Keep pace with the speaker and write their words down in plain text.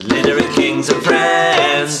Kings and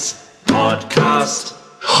Friends podcast.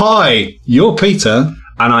 Hi, you're Peter.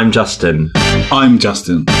 And I'm Justin. I'm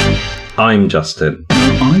Justin. I'm Justin.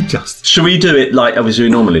 No, I'm Justin. Should we do it like as we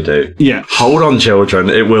normally do? Yeah. Hold on, children.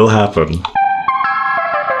 It will happen.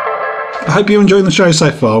 I hope you're enjoying the show so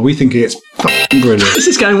far. We think it's fucking brilliant. This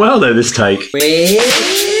is going well, though, this take.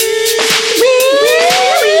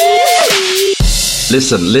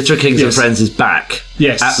 Listen, Literary Kings and Friends is back.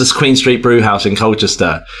 Yes. At the Queen Street Brewhouse in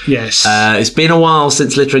Colchester. Yes. It's been a while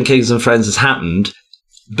since Literary Kings and Friends has happened,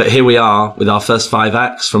 but here we are with our first 5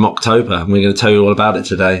 acts from October, and we're going to tell you all about it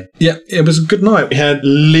today. Yeah, it was a good night. We had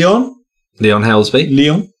Leon Helsby.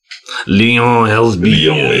 Leon Helsby.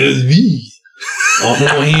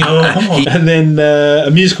 And then a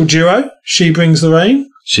musical duo, She Brings the Rain.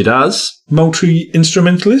 She does.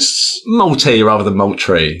 Multi-instrumentalists. Multi rather than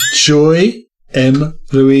Moultrie. Joy M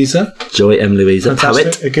Louisa.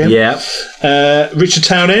 Poet. Again. Yeah. Richard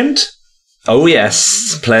Townend. Oh,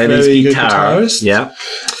 yes. Playing his guitar. Yeah.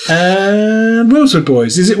 And Wilswood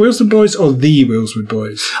Buoys. Is it Wilswood Buoys or the Wilswood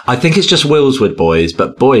Buoys? I think it's just Wilswood Buoys,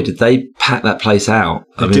 but boy, did they pack that place out.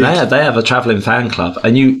 They have a travelling fan club,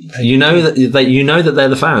 and you know that they're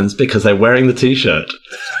the fans because they're wearing the T-shirt.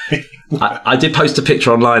 I did post a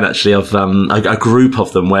picture online, actually, of a group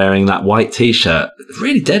of them wearing that white T-shirt.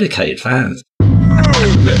 Really dedicated fans.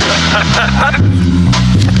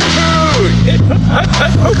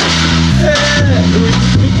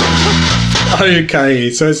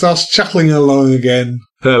 Okay, so it's us chuckling along again.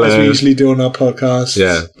 Hello. As we usually do on our podcast.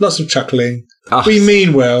 Yeah. Lots of chuckling. Oh. We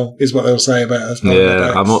mean well, is what they'll say about us.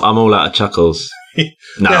 Yeah, I'm all out of chuckles.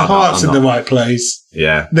 No, their heart's in the right place.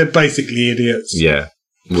 Yeah. They're basically idiots. Yeah.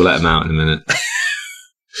 We'll let them out in a minute.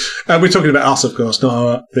 We're talking about us, of course,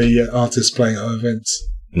 not the artists playing at our events.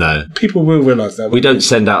 No. People will realise that. We don't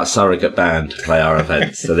send out a surrogate band to play our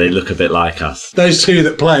events, so they look a bit like us. Those two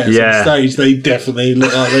that play us on stage, they definitely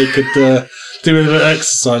look like they could do a little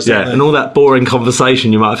exercise. Yeah, and all that boring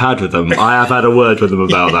conversation you might have had with them, I have had a word with them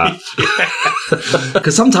about that.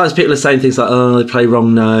 Because sometimes people are saying things like, oh, they play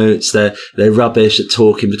wrong notes, they're rubbish at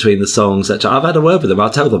talking between the songs, etc. I've had a word with them. I'll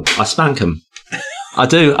tell them. I spank them. I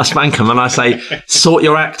do. I spank them and I say, sort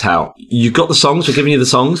your act out. You've got the songs. We're giving you the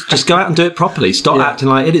songs. Just go out and do it properly. Stop acting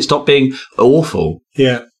like it. Stop being awful.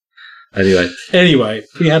 Yeah. Anyway,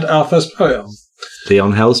 we had our first poet on.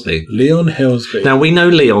 Leon Helsby. Now, we know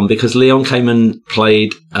Leon because Leon came and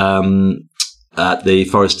played at the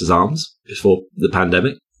Foresters Arms before the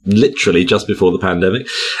pandemic. Literally just before the pandemic.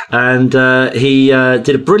 And he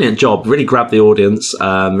did a brilliant job, really grabbed the audience,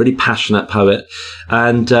 really passionate poet.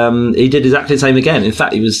 And he did exactly the same again. In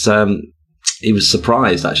fact, he was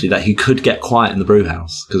surprised, actually, that he could get quiet in the brew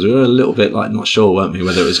house, because we were a little bit not sure, weren't we,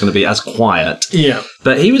 whether it was going to be as quiet. Yeah.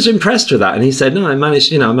 But he was impressed with that, and he said, no, I managed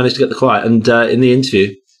to get the quiet. And in the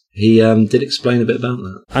interview, he did explain a bit about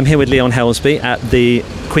that. I'm here with Leon Helsby at the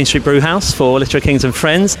Queen Street Brewhouse for Literary Kings and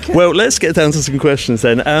Friends. Well, let's get down to some questions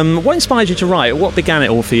then. What inspired you to write? What began it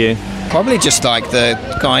all for you? Probably just the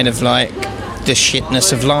kind of the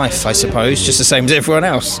shitness of life, I suppose, just the same as everyone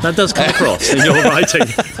else. That does come across in your writing.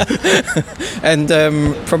 And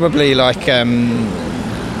probably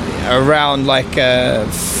around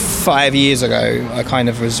 5 years ago, I kind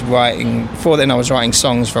of was writing. Before then, I was writing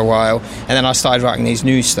songs for a while, and then I started writing these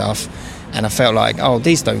new stuff, and I felt like, oh,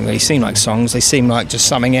 these don't really seem like songs; they seem like just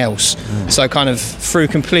something else. So, kind of through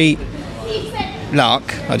complete luck,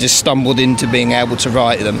 I just stumbled into being able to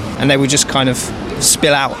write them, and they would just kind of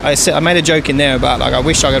spill out. I made a joke in there about I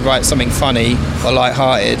wish I could write something funny or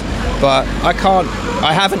light-hearted, but I can't.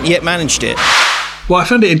 I haven't yet managed it. Well, I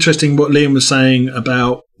found it interesting what Liam was saying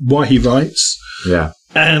about why he writes. Yeah.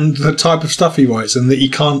 And the type of stuff he writes, and that he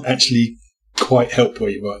can't actually quite help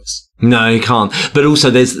what he writes. No, he can't. But also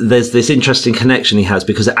there's this interesting connection he has,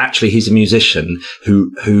 because actually he's a musician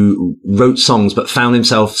who wrote songs but found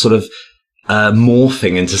himself sort of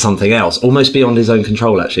morphing into something else, almost beyond his own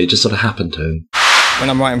control, actually. It just sort of happened to him. When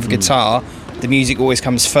I'm writing for guitar, the music always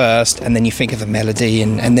comes first, and then you think of a melody,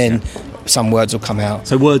 and then some words will come out.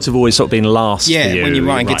 So words have always sort of been last for you. When you're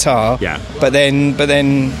writing guitar. Yeah. But then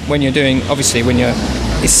when you're doing, obviously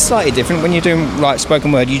it's slightly different. When you're doing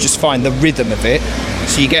spoken word, you just find the rhythm of it,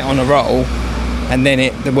 so you get on a roll, and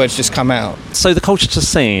then the words just come out. So the Colchester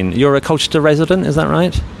scene, you're a Colchester resident, is that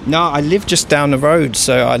right? No, I live just down the road,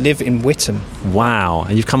 so I live in Witham. Wow,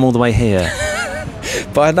 and you've come all the way here.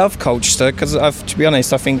 But I love Colchester because, to be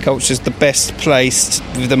honest, I think Colchester's the best place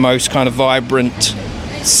with the most kind of vibrant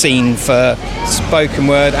scene for spoken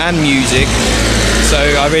word and music. So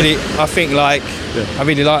I think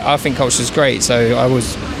Colchester's great. So I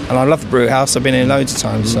love the brew house. I've been in loads of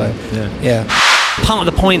times. So yeah. part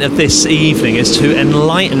of the point of this evening is to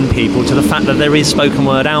enlighten people to the fact that there is spoken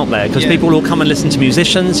word out there, because people will come and listen to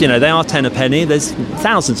musicians. You know, they are 10 a penny. There's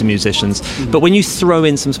thousands of musicians, but when you throw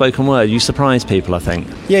in some spoken word, you surprise people, I think.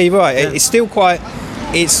 Yeah, you're right. It's still quite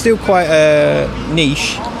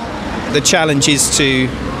niche. The challenge is to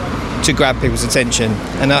grab people's attention,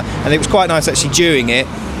 and it was quite nice actually during it,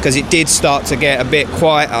 because it did start to get a bit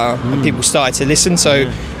quieter and people started to listen.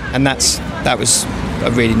 So, and that was a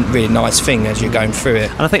really, really nice thing as you're going through it.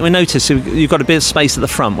 And I think we noticed you've got a bit of space at the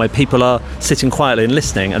front where people are sitting quietly and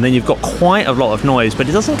listening, and then you've got quite a lot of noise, but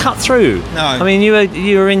it doesn't cut through. No. I mean, you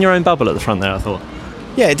were in your own bubble at the front there, I thought.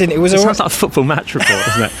 Yeah, it didn't. It sounds like a football match report,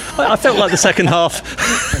 doesn't it? I felt like the second half.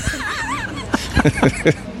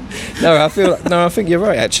 I think you're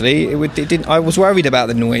right. Actually, it didn't. I was worried about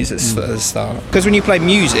the noise at the start, because when you play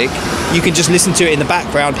music, you can just listen to it in the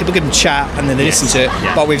background. People can chat and then they listen to it.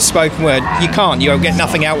 Yeah. But with spoken word, you can't. You get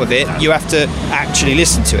nothing out of it. You have to actually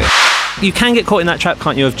listen to it. You can get caught in that trap,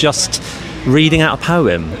 can't you, of just reading out a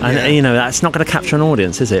poem, and you know that's not going to capture an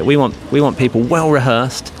audience, is it? We want people well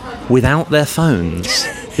rehearsed without their phones.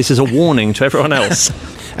 This is a warning to everyone else.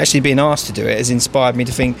 Actually being asked to do it has inspired me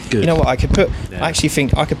to think, you know what, I actually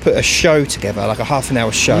think I could put a show together, like a half an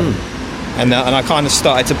hour show. And I kind of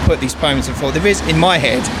started to put these poems and thought, in my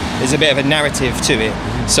head, there's a bit of a narrative to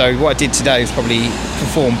it. So what I did today was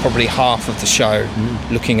perform half of the show,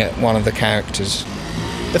 looking at one of the characters.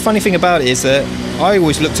 The funny thing about it is that I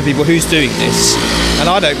always look to people who's doing this, and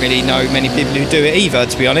I don't really know many people who do it either,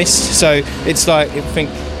 to be honest. So it's like, I think,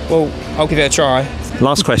 well, I'll give it a try.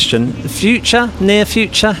 Last question. Near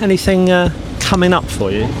future, anything coming up for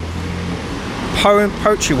you?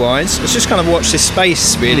 Poetry-wise, let's just kind of watch this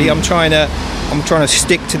space, really. I'm trying to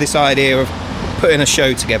stick to this idea of putting a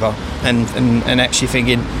show together and actually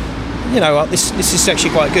thinking, you know what, this is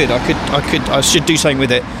actually quite good. I should do something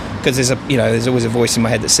with it, because there's always a voice in my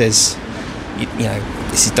head that says, you know,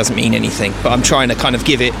 this doesn't mean anything. But I'm trying to kind of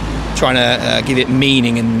give it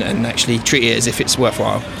meaning and actually treat it as if it's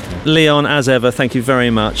worthwhile. Leon, as ever, thank you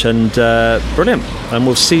very much, and brilliant. And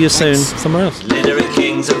we'll see you soon somewhere else. Literary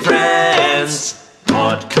Kings and Friends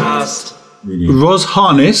podcast. Ros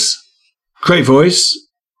Harniess, great voice.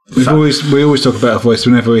 We always talk about her voice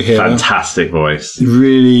whenever we're here. Fantastic voice.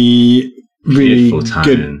 Really, really beautiful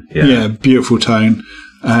good. Tone. Yeah, beautiful tone.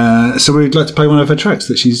 So we'd like to play one of her tracks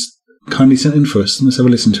that she's kindly sent in for us. Let's have a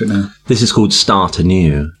listen to it now. This is called Start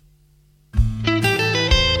Anew.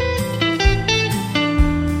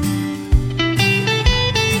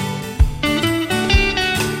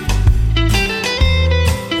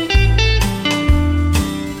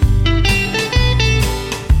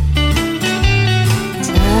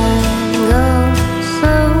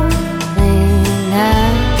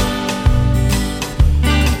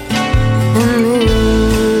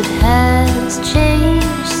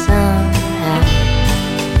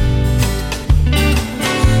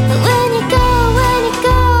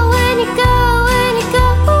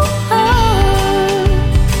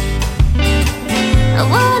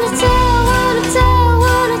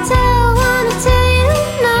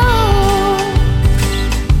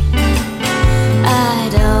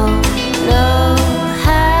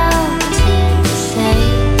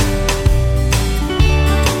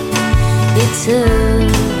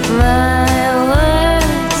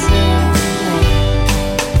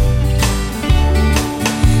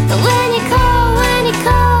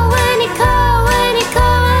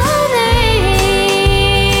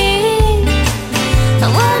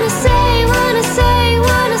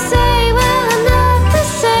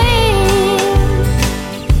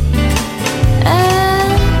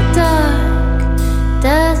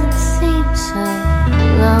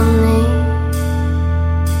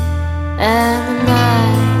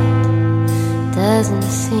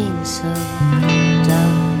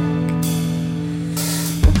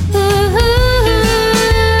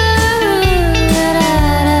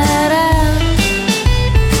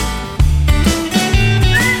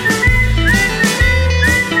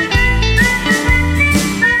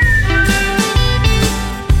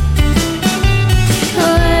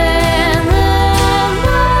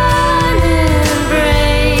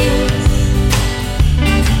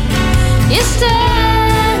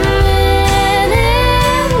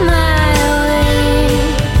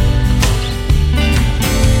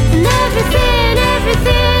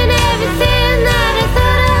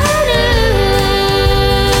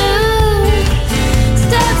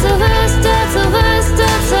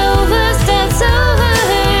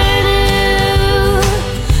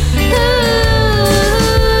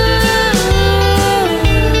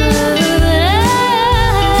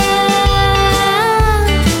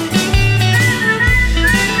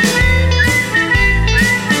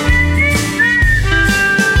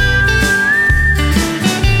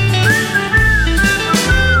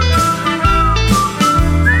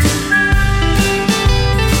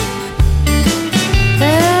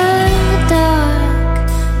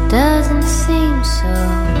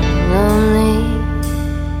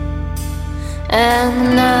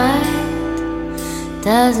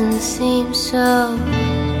 doesn't seem so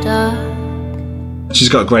dark. She's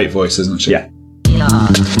got a great voice, hasn't she? Yeah.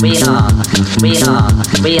 We are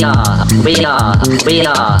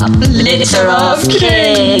litter of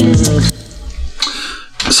kings.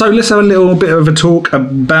 So let's have a little bit of a talk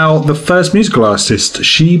about the first musical artist,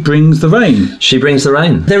 She Brings the Rain. She Brings the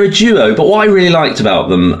Rain. They're a duo, but what I really liked about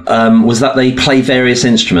them was that they play various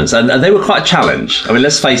instruments, and they were quite a challenge. I mean,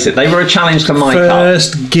 let's face it, they were a challenge to mic up.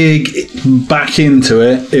 First gig back into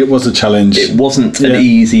it, it was a challenge. It wasn't an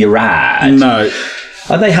easy ride. No.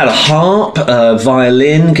 And they had a harp,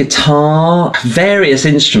 violin, guitar, various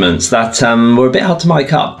instruments that were a bit hard to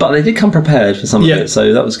mic up, but they did come prepared for some of it,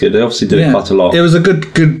 so that was good. They obviously did it quite a lot. It was a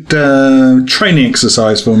good training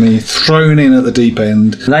exercise for me, thrown in at the deep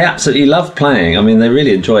end. They absolutely loved playing. I mean, they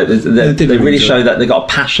really enjoyed it. They really showed that they got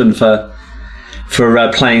a passion for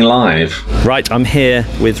playing live. Right, I'm here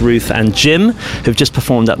with Ruth and Jim, who've just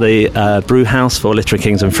performed at the Brew House for Literary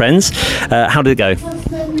Kings and Friends. How did it go?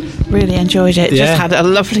 Really enjoyed it. Yeah. Just had a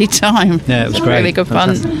lovely time. Yeah, it was great. Really good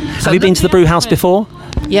fun. Have you been to the Brew House before?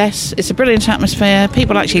 Yes, it's a brilliant atmosphere.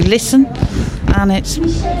 People actually listen, and it's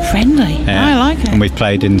friendly. Yeah. I like it. And we've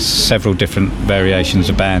played in several different variations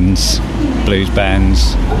of bands, blues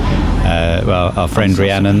bands. Our friend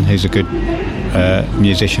Rhiannon, who's a good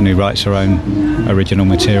musician who writes her own original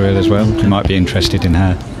material as well. You might be interested in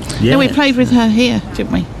her. Yeah, we played with her here,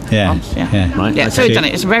 didn't we? Yeah. Right. Yeah, so we've done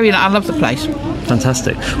it. It's I love the place.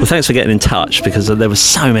 Fantastic. Well, thanks for getting in touch, because there were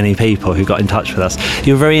so many people who got in touch with us.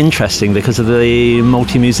 You were very interesting because of the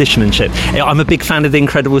multi-musicianship. I'm a big fan of the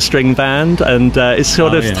Incredible String Band, and it's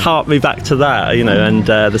sort of harked me back to that, and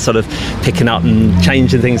the sort of picking up and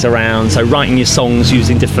changing things around. So writing your songs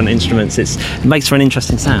using different instruments, it makes for an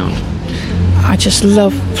interesting sound. I just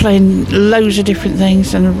love playing loads of different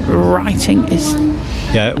things, and writing is...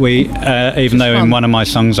 Yeah, we even though in one of my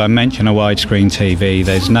songs I mention a widescreen TV,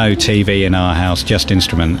 there's no TV in our house, just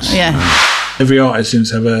instruments. Yeah. Every artist seems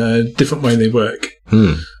to have a different way they work.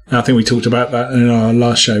 And I think we talked about that in our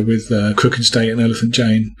last show with Crooked State and Elephant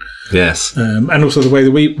Jane. Yes. And also the way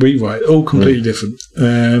that we write, all completely different.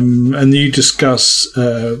 And you discuss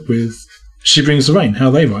with She Brings the Rain,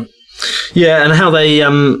 how they write. Yeah, and how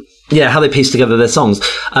they piece together their songs.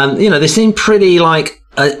 They seem pretty like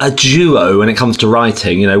a duo when it comes to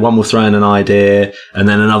writing. One will throw in an idea and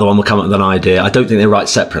then another one will come up with an idea. I don't think they write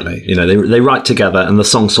separately. They write together and the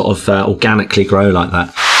songs sort of organically grow like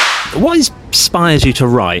that. What inspires you to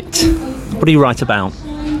write? What do you write about?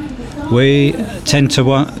 We tend to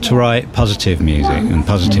want to write positive music and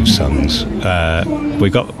positive songs.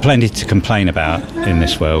 We've got plenty to complain about in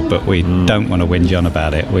this world, but we don't want to whinge on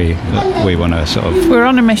about it. We want to sort of... We're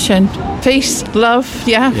on a mission. Peace, love,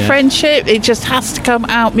 friendship. It just has to come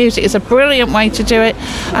out. Music is a brilliant way to do it,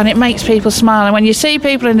 and it makes people smile. And when you see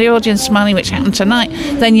people in the audience smiling, which happened tonight,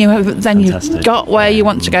 then you've got where you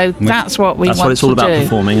want to go. That's what we want to do. That's what it's all about,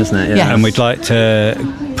 performing, isn't it? Yeah. And we'd like to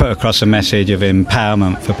put across a message of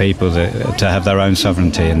empowerment for people to have their own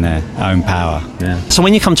sovereignty and their own power. Yeah. So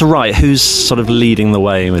when you come to write, who's sort of leading the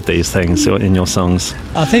way with these things in your songs?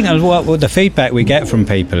 I think what the feedback we get from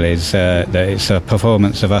people is that it's a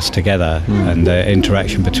performance of us together and the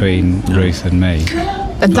interaction between Ruth and me.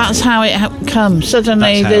 And that's how it comes.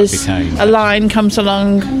 Suddenly there's a line comes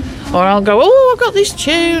along, or I'll go, I've got this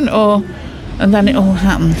tune, and then it all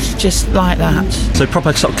happens just like that. So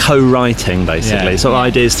proper sort of co-writing, basically. Sort of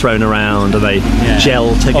ideas thrown around and they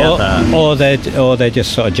gel together. Or they're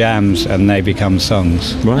just sort of jams and they become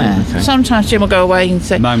songs. Right. Okay. Sometimes Jim will go away and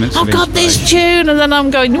say, I've got this tune, and then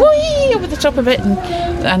I'm going whee over the top of it,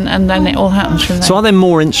 and then it all happens from there. So are there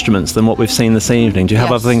more instruments than what we've seen this evening? Do you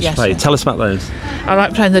have other things to play? Tell us about those. I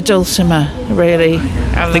like playing the dulcimer, really.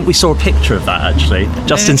 I think we saw a picture of that, actually.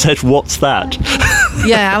 Justin said, what's that?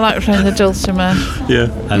 Yeah, I like playing the dulcimer.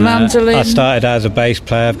 Yeah. And, mandolin. I started as a bass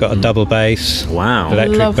player. I've got a double bass. Wow.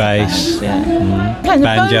 Electric bass. Playing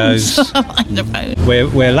banjos. The bones. I like the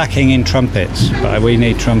bones. We're lacking in trumpets, but we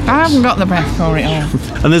need trumpets. I haven't got the breath for it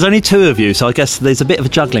all. And there's only two of you, so I guess there's a bit of a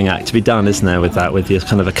juggling act to be done, isn't there, with that, with your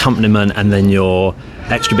kind of accompaniment and then your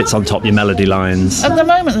extra bits on top, your melody lines. At the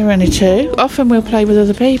moment there are only two. Often we'll play with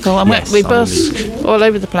other people, and we busk all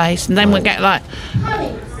over the place, and then we'll get like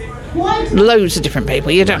loads of different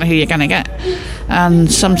people. You don't know who you're going to get. And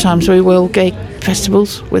sometimes we will gig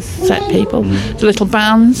festivals with set people. Little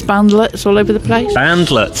bands, bandlets all over the place.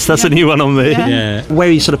 Bandlets, that's a new one on me. Yeah. Where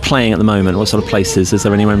are you sort of playing at the moment? What sort of places? Is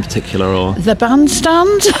there anywhere in particular? Or the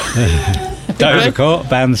bandstand. Dovercourt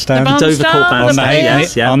bandstand. Dovercourt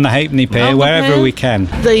bandstand. On the Halfpenny Pier, wherever we can.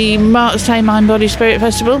 The Mark's Day Mind Body Spirit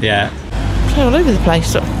Festival. Yeah. Play all over the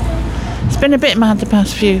place. It's been a bit mad the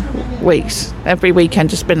past few weeks. Every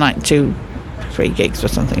weekend it's been like 2 3 gigs or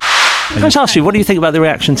something. Can I just ask you, what do you think about the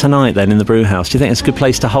reaction tonight then in the brew house? Do you think it's a good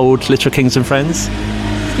place to hold Literary Kings and Friends?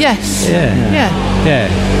 Yes.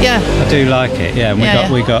 I do like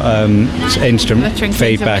it. We got instrument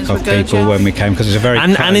feedback of people when we came, because it's a very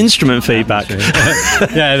and instrument feedback.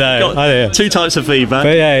 Got 2 types of feedback.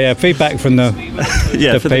 But feedback from the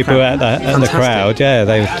people at the crowd. Yeah,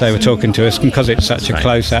 they were talking to us, because it's such a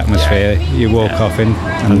close atmosphere. You walk off in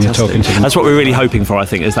and you're talking to them. That's what we're really hoping for, I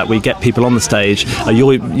think, is that we get people on the stage.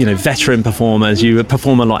 You're veteran performers. You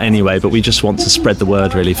perform a lot anyway, but we just want to spread the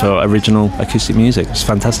word really for original acoustic music. It's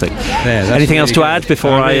fantastic. Yeah, anything else to add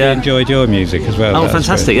before I really enjoyed your music as well. Oh,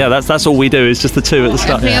 fantastic! Good. Yeah, that's all we do. Is just the 2 at the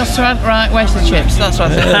start. Anything else to add? Right, where's the chips? That's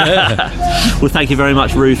what I think. Well, thank you very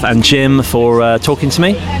much, Ruth and Jim, for talking to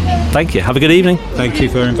me. Thank you. Have a good evening. Thank you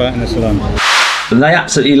for inviting us along. And they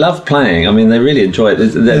absolutely love playing. I mean, they really enjoy it.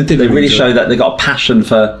 They really show that they've got a passion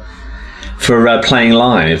for playing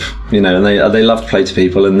live, and they love to play to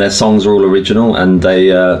people, and their songs are all original, and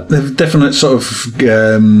they've definite sort of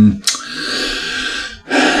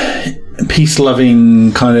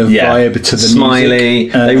peace-loving kind of vibe to the smiley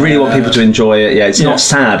music. They really want people to enjoy it. It's not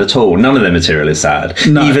sad at all. None of their material is sad.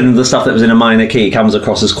 No. Even the stuff that was in a minor key comes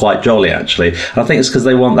across as quite jolly, actually. And I think it's because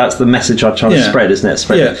that's the message I'm trying to spread, isn't it?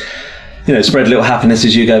 Spread little happiness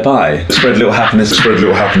as you go by. Spread little happiness. Spread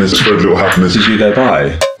little happiness. Spread little happiness as you go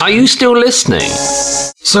by. Are you still listening?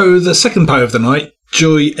 So the second poet of the night,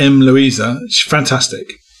 Joy M Louisa, she's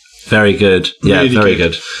fantastic. Very good. Yeah, really very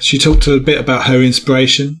good. She talked a bit about her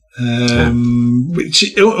inspiration,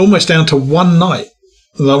 which almost down to one night.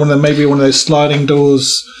 Maybe one of those sliding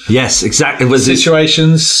doors. Yes, exactly.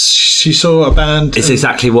 Situations. She saw a band. It's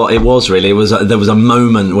exactly what it was. Really, there was a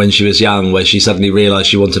moment when she was young where she suddenly realised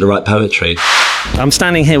she wanted to write poetry. I'm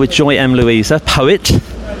standing here with Joy M Louisa, poet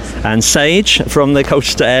and sage from the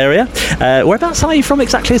Colchester area. Whereabouts are you from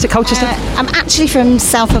exactly? Is it Colchester? I'm actually from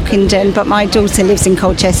South Ockenden, but my daughter lives in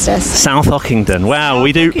Colchester. South Ockenden. Wow,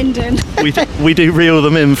 we do reel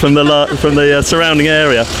them in from the surrounding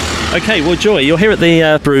area. Okay, well, Joy, you're here at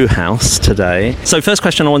the brew house today. So, first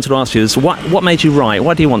question I wanted to ask you is, what made you write?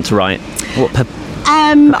 Why do you want to write?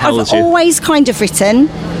 I've always kind of written.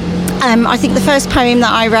 I think the first poem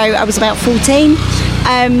that I wrote, I was about 14.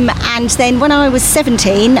 And then when I was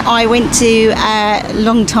 17, I went to, a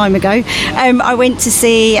long time ago, I went to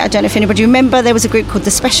see, I don't know if anybody remember, there was a group called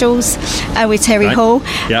The Specials with Terry Hall.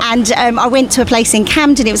 Yep. And I went to a place in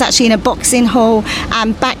Camden. It was actually in a boxing hall.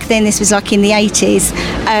 And back then, this was like in the 80s.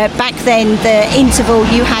 Back then, the interval,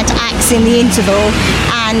 you had acts in the interval.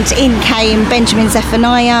 And in came Benjamin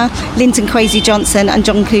Zephaniah, Linton Kwesi Johnson and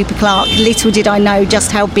John Cooper Clarke. Little did I know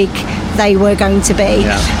just how big they were going to be.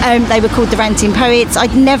 Yeah. They were called the Ranting Poets.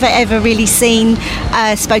 I'd never ever really seen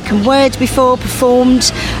spoken word before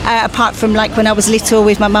performed, apart from like when I was little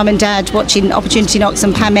with my mum and dad watching Opportunity Knocks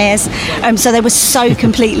and Pam Ayres. So they were so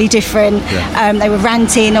completely different. Yeah. They were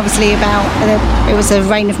ranting obviously about it was a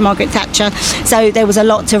reign of Margaret Thatcher, so there was a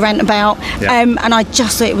lot to rant about. Yeah. And I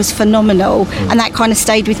just thought it was phenomenal, and that kind of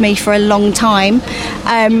stayed with me for a long time.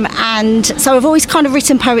 And so I've always kind of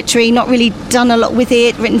written poetry, not really done a lot with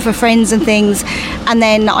it, written for friends and things. And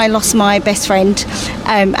then I lost my best friend,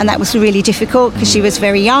 and that was really difficult because she was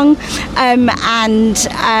very young.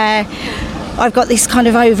 I've got this kind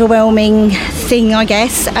of overwhelming thing, I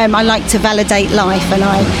guess. I like to validate life, and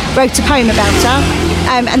I wrote a poem about her.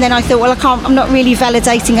 And then I thought, well, I'm not really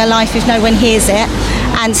validating her life if no one hears it.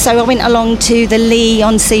 And so I went along to the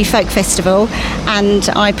Leigh-on-Sea Folk Festival, and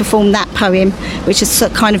I performed that poem, which has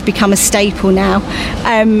kind of become a staple now.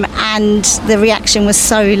 And the reaction was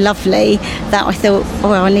so lovely that I thought,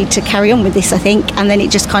 well, I need to carry on with this, I think. And then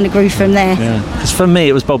it just kind of grew from there. Yeah, because for me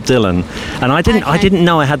it was Bob Dylan, and I didn't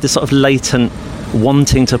know I had this sort of latent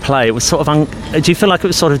wanting to play. It was sort of do you feel like it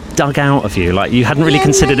was sort of dug out of you, like you hadn't really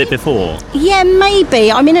considered it before? Yeah,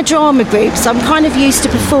 maybe. I'm in a drama group, so I'm kind of used to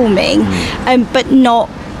performing, but not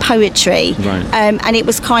poetry. Right. And it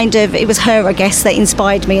was her, I guess, that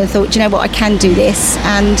inspired me and thought, you know what, I can do this.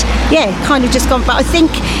 And yeah, kind of just gone. But I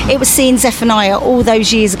think it was seeing Zephaniah all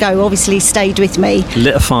those years ago obviously stayed with me.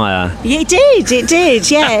 Lit a fire. Yeah, it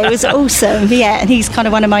did. Yeah, it was awesome. Yeah, and he's kind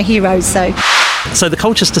of one of my heroes, So the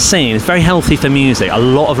Colchester scene is very healthy for music. A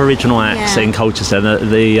lot of original acts in Colchester.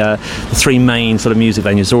 The three main sort of music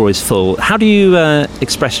venues are always full. How do you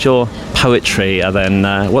express your poetry?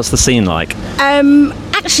 Then what's the scene like?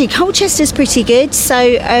 Actually, Colchester's pretty good. So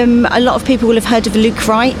a lot of people will have heard of Luke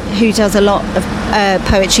Wright, who does a lot of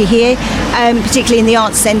poetry here, particularly in the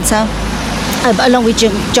Arts Centre, along with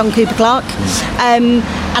John Cooper Clarke.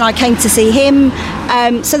 And I came to see him.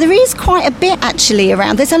 So there is quite a bit actually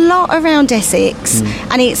around. There's a lot around Essex,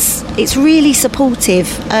 and it's really supportive.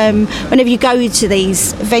 Whenever you go to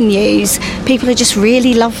these venues, people are just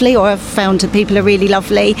really lovely, or I've found that people are really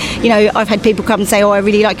lovely. You know, I've had people come and say, "Oh, I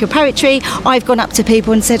really like your poetry." I've gone up to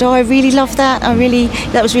people and said, "Oh, I really love that.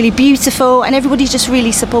 That was really beautiful," and everybody's just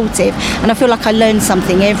really supportive. And I feel like I learn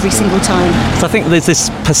something every single time. So I think there's this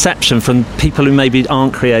perception from people who maybe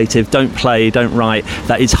aren't creative, don't play, don't write,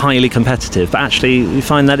 that it's highly competitive, but actually we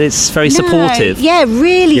find that it's very supportive. Yeah,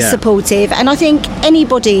 really supportive. And I think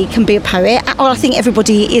anybody can be a poet. Well, I think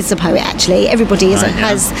everybody is a poet actually. Everybody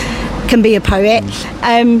can be a poet.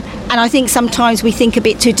 And I think sometimes we think a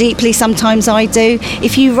bit too deeply, sometimes I do.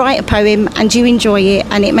 If you write a poem and you enjoy it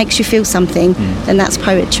and it makes you feel something, then that's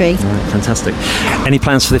poetry. Right, fantastic. Any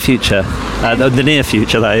plans for the future? The near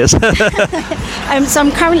future, that is. So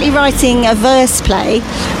I'm currently writing a verse play,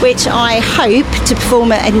 which I hope to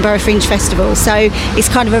perform at Edinburgh Fringe Festival. So it's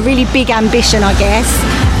kind of a really big ambition, I guess,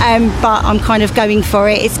 but I'm kind of going for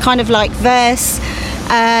it. It's kind of like verse,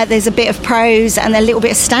 there's a bit of prose and a little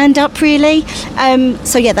bit of stand-up, really.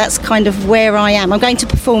 So yeah, that's kind of where I am. I'm going to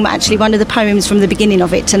perform actually one of the poems from the beginning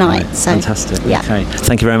of it tonight. Right, so fantastic. Yeah. Okay.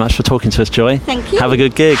 Thank you very much for talking to us, Joy. Thank you. Have a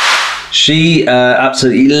good gig. She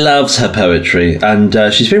absolutely loves her poetry, and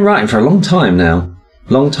she's been writing for a long time now.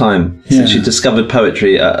 Since she discovered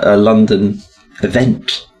poetry at a London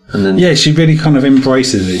event. And then she really kind of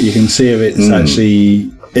embraces it. You can see it's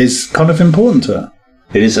actually is kind of important to her.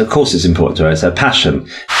 It is, of course, it's important to her. It's her passion.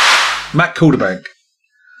 Matt Calderbank.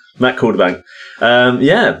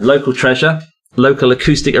 Local treasure, local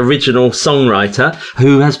acoustic original songwriter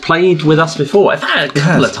who has played with us before. I've had a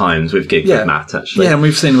couple of times we've gigged with Matt, actually. Yeah, and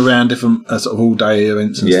we've seen him around different sort of all-day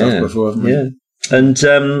events and stuff before, haven't we? Yeah. And,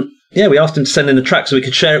 we asked him to send in a track so we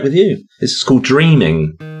could share it with you. This is called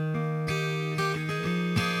Dreaming.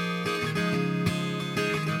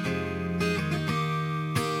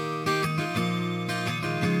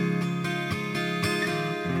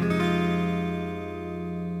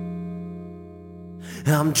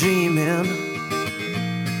 I'm dreaming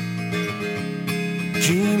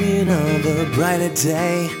of a brighter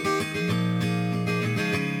day,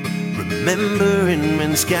 remembering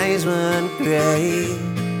when skies weren't grey,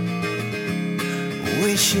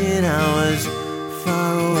 wishing I was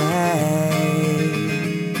far away.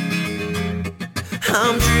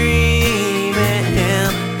 I'm dreaming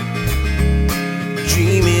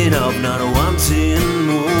of not wanting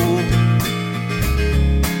more.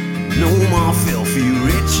 No more filthy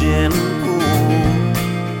rich and poor.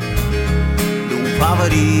 No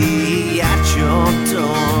poverty at your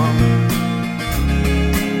door.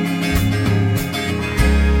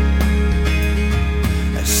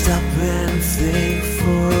 I stop and think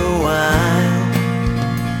for a while,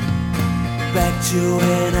 back to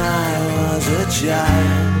when I was a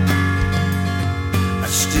child. I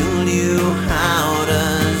still knew how to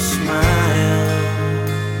smile.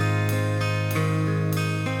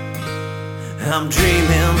 I'm dreaming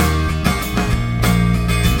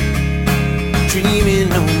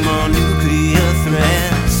no more nuclear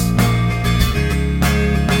threats,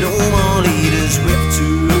 no more leaders whipped to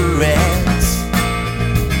arrest,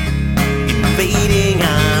 invading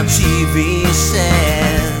our TV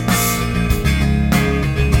sets.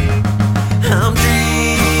 I'm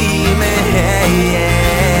dreaming,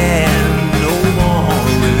 no more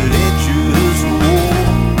religious war,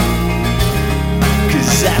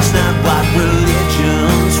 'cause that's not what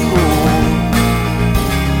religion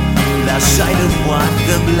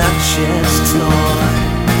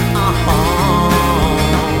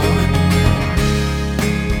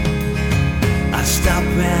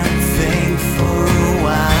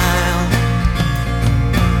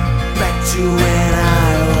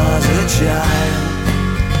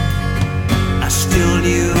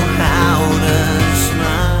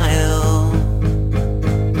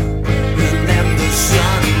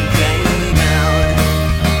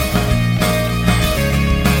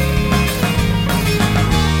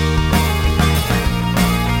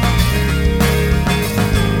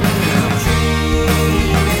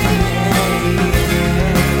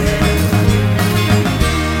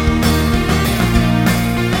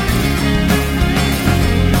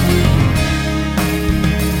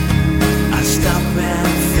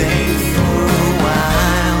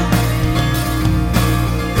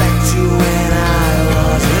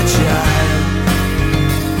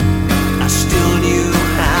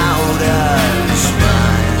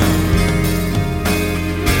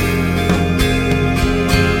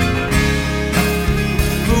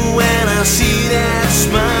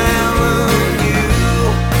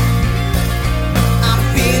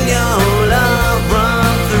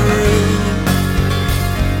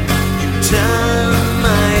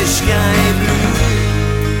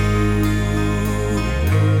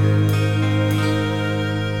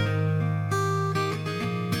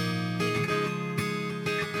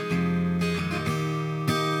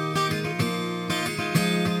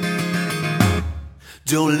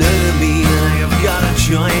Don't look at me like I've got a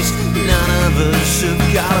choice. None of us have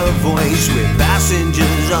got a voice. We're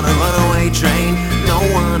passengers on a runaway train. No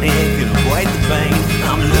one here can avoid the pain.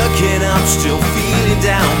 I'm looking up, still feeling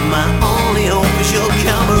down. My only hope is you'll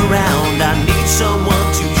come around. I need someone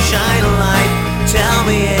to shine a light. Tell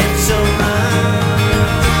me it's alright.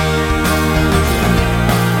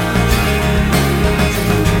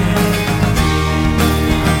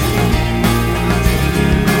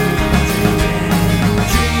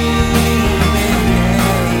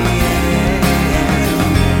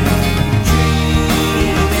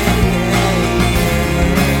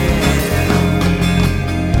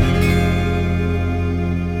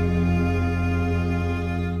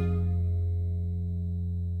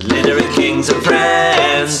 And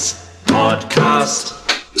Friends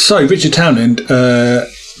podcast. So, Richard Townend,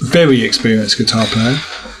 very experienced guitar player.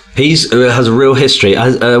 He has a real history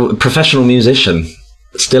as a professional musician.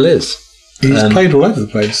 Still is. He's played all over the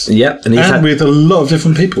place. Yep. And with a lot of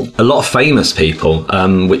different people. A lot of famous people,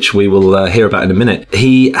 which we will hear about in a minute.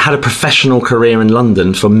 He had a professional career in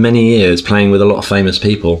London for many years, playing with a lot of famous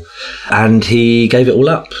people. And he gave it all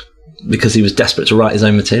up because he was desperate to write his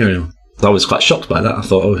own material. I was quite shocked by that. I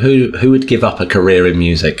thought, who would give up a career in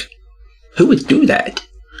music? Who would do that?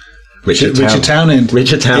 Richard Townend.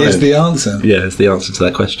 Richard Townend is the answer. Yeah, it's the answer to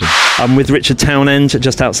that question. I'm with Richard Townend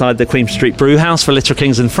just outside the Queen Street Brewhouse for Little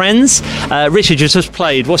Kings and Friends. Richard, you just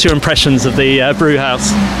played. What's your impressions of the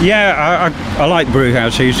Brewhouse? Yeah, I like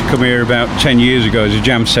Brewhouse. I used to come here about 10 years ago as a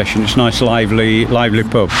jam session. It's a nice, lively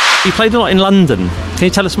pub. You played a lot in London. Can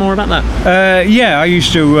you tell us more about that? Yeah, I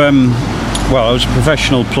used to... Well, I was a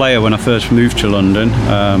professional player when I first moved to London,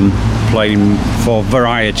 playing for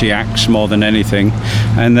variety acts more than anything.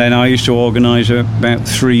 And then I used to organise about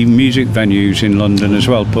 3 music venues in London as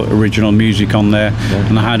well, put original music on there,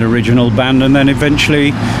 and I had original band. And then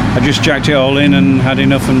eventually I just jacked it all in and had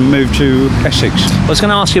enough and moved to Essex. I was going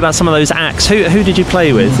to ask you about some of those acts. Who did you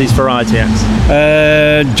play with, these variety acts?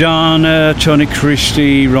 Dana, Tony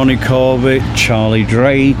Christie, Ronnie Corbett, Charlie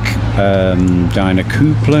Drake, Dinah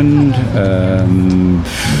Coupland,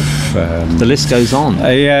 the list goes on.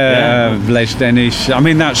 Les Dennis. I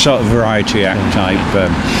mean, that sort of variety act type.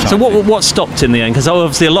 So what stopped in the end? Because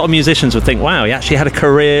obviously a lot of musicians would think, wow, he actually had a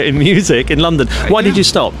career in music in London. Why did you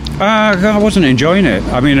stop? I wasn't enjoying it.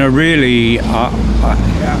 I mean,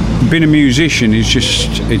 being a musician is just,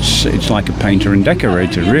 it's like a painter and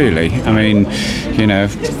decorator, really. I mean, you know,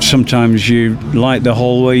 sometimes you like the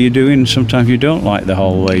whole way you're doing, sometimes you don't like the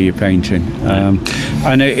whole way you're painting.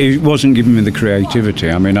 And it wasn't giving me the creativity.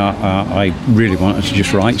 I mean, I really wanted to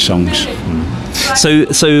just write songs. So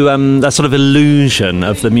that sort of illusion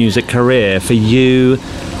of the music career for you,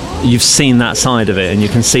 you've seen that side of it, and you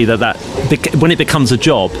can see that when it becomes a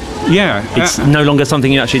job, it's no longer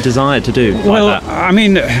something you actually desired to do. Well, like that. I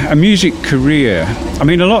mean, a music career. I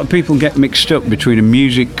mean, a lot of people get mixed up between a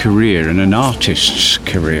music career and an artist's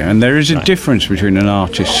career, and there is a difference between an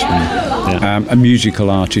artist and a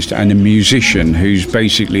musical artist and a musician who's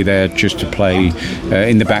basically there just to play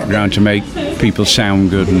in the background to make people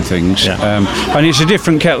sound good and things. And it's a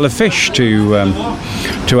different kettle of fish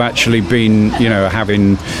to actually being, you know,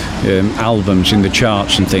 having albums in the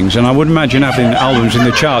charts and things. And I would imagine having albums in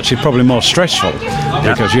the charts is probably more stressful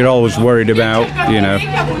because you're always worried about, you know,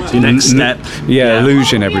 your next step.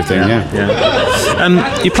 Losing everything.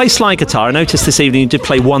 You play slide guitar. I noticed this evening you did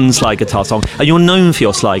play one slide guitar song. You're known for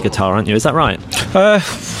your slide guitar, aren't you? Is that right?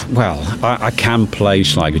 Well, I can play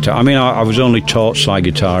slide guitar. I mean, I was only taught slide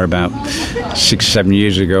guitar about 6 or 7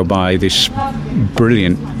 years ago by this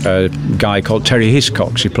brilliant guy called Terry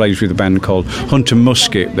Hiscox. He plays with a band called Hunter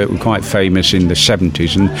Musket that were quite famous in the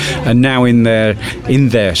 70s, and now in their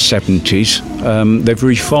 70s they've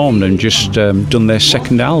reformed and just done their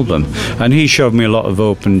second album. And he showed me a lot of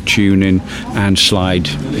open tuning and slide.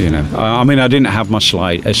 You know, I mean, I didn't have my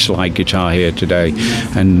slide guitar here today,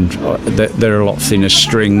 and they're a lot thinner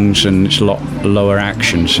strings and it's a lot lower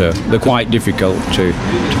action, so they're quite difficult to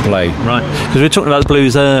play. Right, because we were talking about the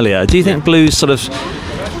blues earlier. Do you think blues sort of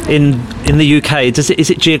in the UK, is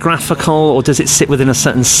it geographical, or does it sit within a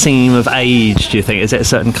certain seam of age, do you think? Is it a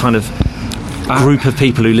certain kind of group of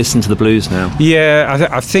people who listen to the blues now? Yeah,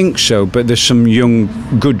 I think so, but there's some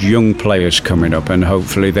good young players coming up, and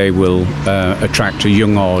hopefully they will attract a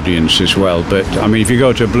young audience as well. But I mean, if you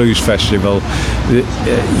go to a blues festival,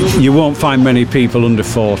 you won't find many people under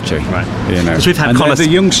 40. Right. You know, because we've had the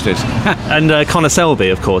youngsters. And Connor Selby,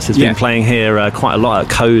 of course, has been playing here quite a lot at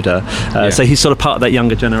Coda, so he's sort of part of that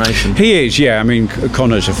younger generation. He is, yeah. I mean,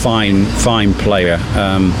 Connor's a fine player.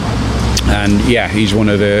 And he's one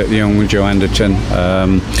of the young Joe Anderton.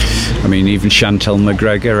 I mean, even Chantal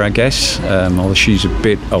McGregor, I guess, although she's a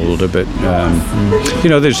bit older, but you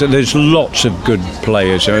know, there's lots of good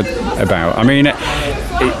players about. I mean,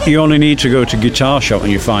 you only need to go to Guitar Shop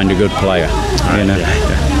and you find a good player. You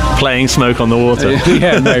know. Playing Smoke on the Water.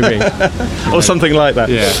 Yeah, maybe. Or something like that.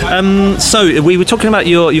 Yeah. So we were talking about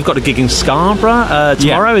you've got a gig in Scarborough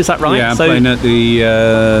tomorrow, is that right? Yeah, I'm playing at the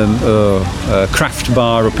Craft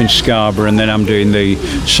Bar up in Scarborough, and then I'm doing the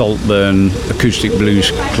Saltburn Acoustic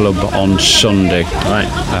Blues Club on Sunday. Right.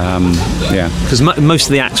 Yeah. Because most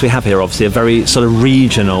of the acts we have here obviously are very sort of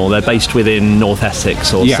regional. They're based within North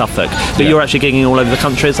Essex or Suffolk. But you're actually gigging all over the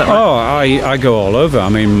country, is that right? Oh, I go all over. I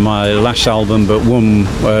mean, my last album, but one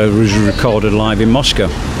was recorded live in Moscow.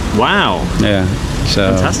 Wow. Yeah.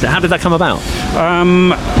 So fantastic. How did that come about?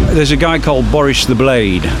 There's a guy called Boris the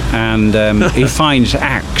Blade, and he finds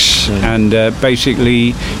acts, and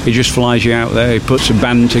basically he just flies you out there. He puts a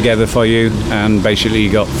band together for you, and basically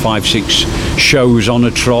you got 5-6 shows on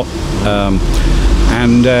a trot.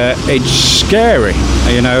 And it's scary,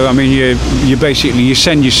 you know. I mean, you basically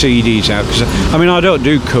send your CDs out, because I mean, I don't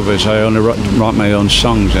do covers. I only write my own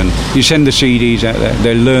songs, and you send the CDs out there.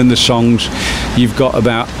 They learn the songs. You've got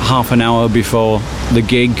about half an hour before the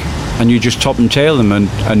gig, and you just top and tail them and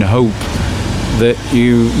hope that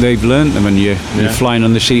they've learnt them, and you're flying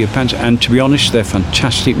on the seat of pants. And to be honest, they're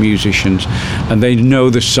fantastic musicians, and they know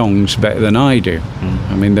the songs better than I do.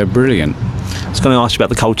 I mean, they're brilliant. I was going to ask you about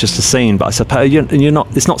the Colchester scene, but I suppose you're not.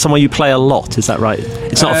 It's not somewhere you play a lot, is that right?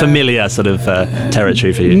 It's not a familiar sort of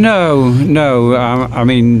territory for you. No. I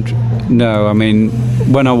mean,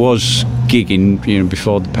 when I was gigging, you know,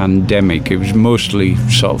 before the pandemic, it was mostly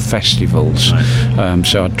sort of festivals. Right.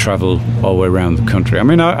 So I'd travel all the way around the country. I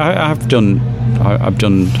mean, I've done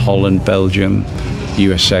Holland, Belgium,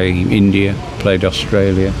 USA, India, played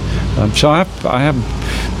Australia. So I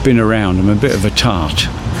have been around. I'm a bit of a tart.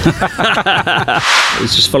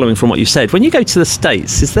 It's just following from what you said. When you go to the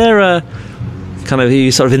States, is there a kind of, are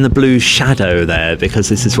you sort of in the blues shadow there because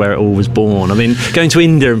this is where it all was born? I mean, going to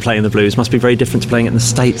India and playing the blues must be very different to playing it in the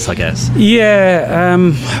States, I guess. Yeah,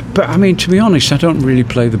 but I mean, to be honest, I don't really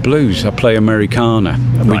play the blues. I play Americana,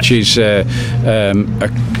 which is a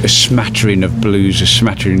smattering of blues, a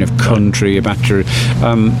smattering of country,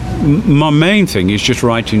 my main thing is just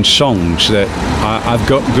writing songs that I've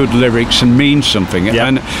got good lyrics and mean something. Yep.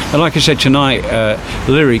 And like I said tonight,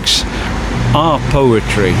 lyrics are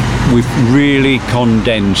poetry with really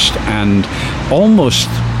condensed and almost,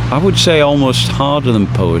 I would say, almost harder than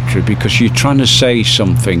poetry, because you're trying to say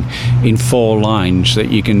something in 4 lines that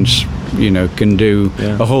you can do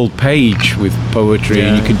a whole page with poetry,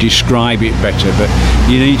 and you can describe it better, but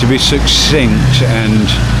you need to be succinct and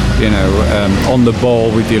on the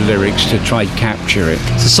ball with your lyrics to try to capture it.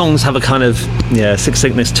 So songs have a kind of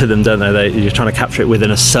succinctness to them, don't they? You're trying to capture it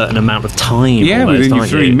within a certain amount of time. Yeah, almost, within your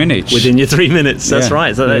 3 minutes. Within your 3 minutes, that's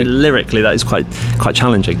right. So lyrically, that is quite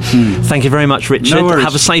challenging. Thank you very much, Richard. No worries.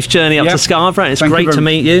 Have a safe journey up to Scarborough. It's great to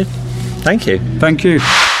meet you. Thank you. Thank you.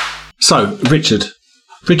 So, Richard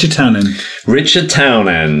Townend. Richard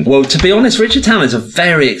Townend. Well, to be honest, Richard Townend's a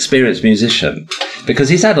very experienced musician, because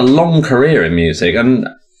he's had a long career in music, and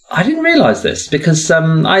I didn't realise this, because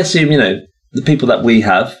I assume, the people that we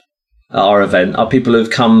have at our event are people who've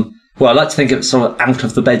come, well, I like to think of it sort of out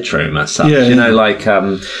of the bedroom as such,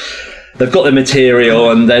 they've got the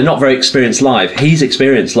material and they're not very experienced live. He's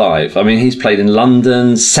experienced live. I mean, he's played in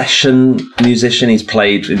London, session musician, he's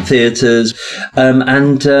played in theatres,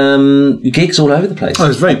 and gigs all over the place. Oh,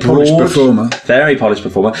 he's a very polished performer. Very polished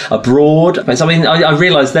performer. Abroad. I mean, I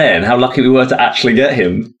realised then how lucky we were to actually get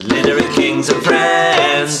him. Literary Kings and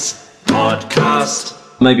Friends podcast.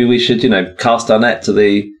 Maybe we should, cast our net to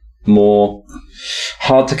the more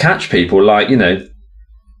hard to catch people, like,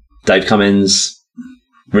 Dave Cummins,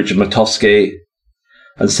 Richard Matosky,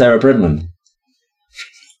 and Sarah Bridman.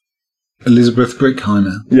 Elizabeth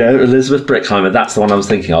Brickheimer. Yeah, Elizabeth Brickheimer. That's the one I was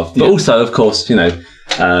thinking of. But also, of course, Clifford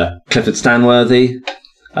Stanworthy.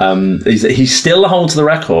 He still holds the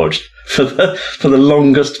record for the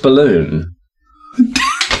longest balloon.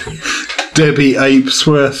 Debbie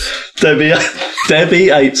Apesworth. Debbie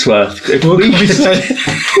Apesworth.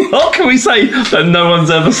 What can we say that no one's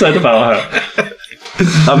ever said about her?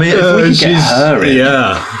 I mean, if we could get her in.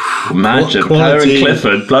 Yeah. Imagine her and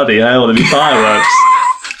Clifford. Bloody hell, there'd be fireworks.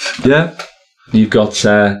 Yeah. You've got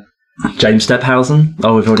James Stephenhausen.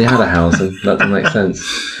 Oh, we've already had a Hausen. That doesn't make sense.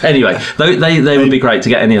 Anyway, they would be great to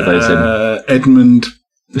get any of those in. Edmund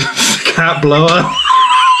Catblower.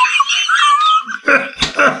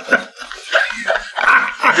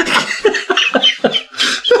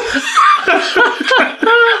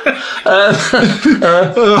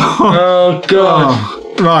 Oh God!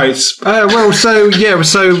 Right.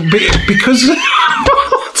 Because.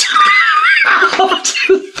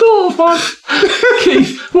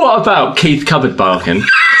 Keith, what about Keith Cupboard Bargain?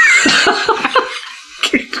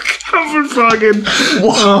 Keith Cupboard Bargain.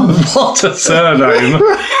 What a surname.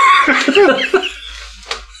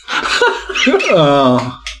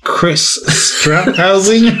 Chris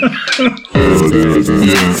Straphousing.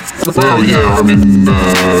 Well, yeah, I mean,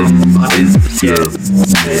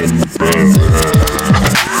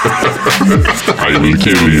 I will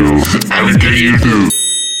kill you. I will kill you too.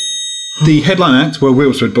 The headline act were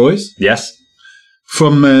Wilswood Buoys. Yes.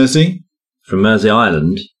 From Mersey. From Mersey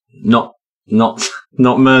Island. Not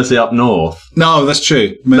Mersey up north. No, that's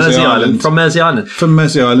true. Mersey Island. From Mersey Island. From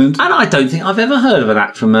Mersey Island. And I don't think I've ever heard of an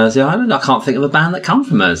act from Mersey Island. I can't think of a band that come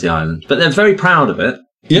from Mersey Island. But they're very proud of it.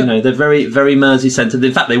 Yep. You know, they're very, very Mersey-centred.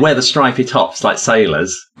 In fact, they wear the stripy tops like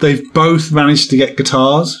sailors. They've both managed to get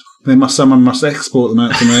guitars. Someone must export them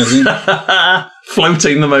out to Mersey.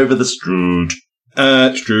 Floating them over the Strood.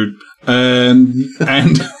 Strood. And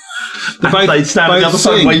they stand on the other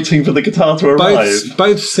side waiting for the guitar to arrive.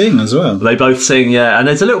 Both sing as well. They both sing, yeah. And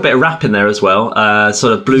there's a little bit of rap in there as well.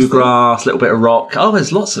 Sort of bluegrass, a little bit of rock. Oh,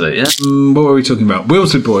 there's lots of it, yeah. What were we talking about?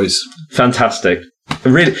 Wilswood Buoys. Fantastic.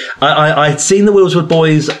 Really, I'd seen the Wilswood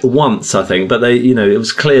Buoys once, I think, but they, it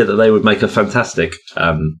was clear that they would make a fantastic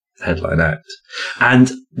headline act.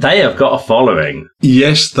 And they have got a following.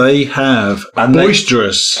 Yes, they have. And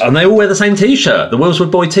boisterous. And they all wear the same T-shirt, the Wilswood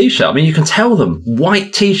Buoy T-shirt. I mean, you can tell them.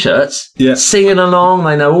 White T-shirts, singing along.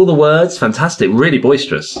 They know all the words. Fantastic. Really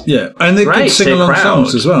boisterous. Yeah. And they're good sing-along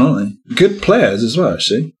songs as well, aren't they? Good players as well,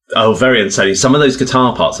 actually. Oh, very insane. Some of those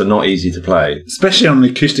guitar parts are not easy to play. Especially on an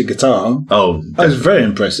acoustic guitar. Oh, that was very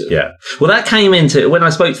impressive. Yeah. Well, that came into, when I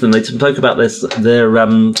spoke to them, they spoke about their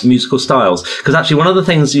musical styles. Because actually, one of the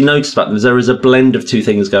things you notice about them is there is a blend of two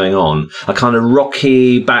things going on. A kind of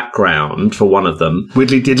rocky background for one of them.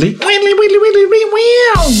 Widdly diddly. Widdly, widdly, widdly, widdly,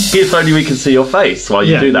 wow. If only we can see your face while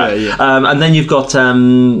you do that. Yeah. And then you've got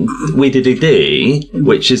Widdly Dee,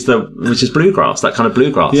 which is bluegrass, that kind of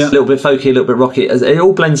bluegrass. Yeah. A little bit folky, a little bit rocky. It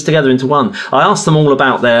all blends together into one. I asked them all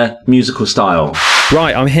about their musical style.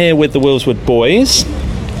 Right, I'm here with the Wilswood Buoys.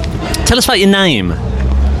 Tell us about your name.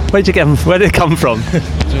 Where did it come from? Do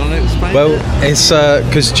you want to explain? Well, it's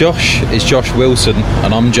because Josh is Josh Wilson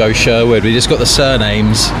and I'm Joe Sherwood. We just got the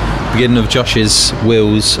surnames, beginning of Josh's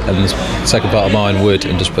Wills and the second part of mine Wood,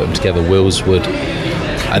 and just put them together, Wilswood.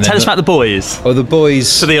 And tell us about the boys. Oh, the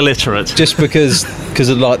boys for the illiterate. Just because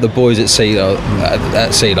of like the boys at sea, like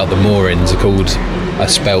the moorings are called. I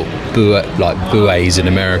spelt buoys in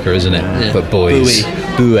America, isn't it? Yeah. But boys.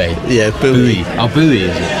 Buoy. Yeah, buoy. Oh, buoy,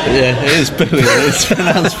 is it? Yeah, it is buoy. It's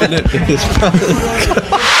pronounced phonetically.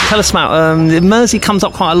 Tell us about Mersey. Comes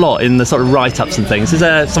up quite a lot in the sort of write-ups and things. Is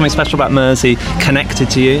there something special about Mersey connected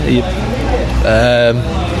to you?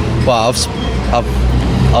 Well,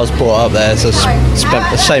 I was brought up there, so spent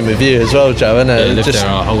the same with you as well, Joe. Yeah, lived there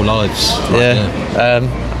our whole lives. And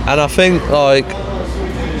I think like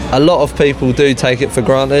a lot of people do take it for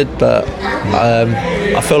granted, but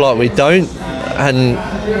I feel like we don't. And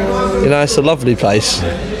it's a lovely place.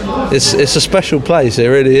 It's a special place. It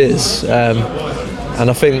really is. And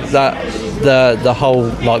I think that the whole,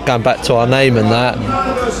 like, going back to our name and that,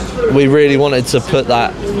 we really wanted to put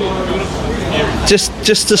that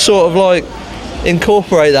just to sort of like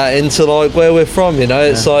incorporate that into like where we're from.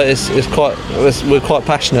 It's like we're quite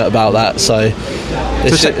passionate about that, so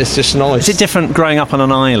it's just nice. Is it different growing up on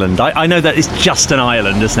an island? I know that it's just an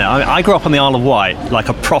island, isn't it? I grew up on the Isle of Wight, like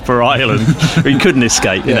a proper island where you couldn't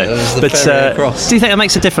escape, But do you think that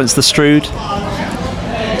makes a difference, the Strood?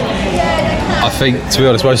 I think, to be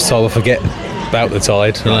honest, most of the time I forget about the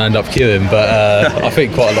tide and I end up queuing, but I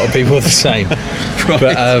think quite a lot of people are the same. Right.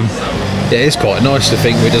 But yeah, it's quite nice to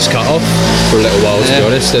think we just cut off for a little while, to be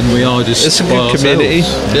honest, and we are just. It's a good community.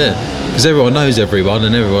 Yeah, because everyone knows everyone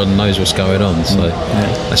and everyone knows what's going on, so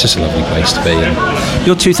that's just a lovely place to be in.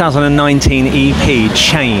 Your 2019 EP,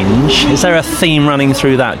 Change, is there a theme running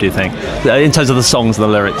through that, do you think, in terms of the songs and the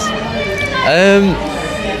lyrics?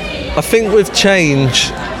 I think with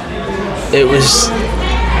Change,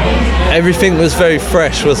 everything was very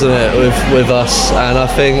fresh, wasn't it, with us, and I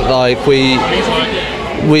think like we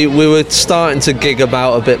were starting to gig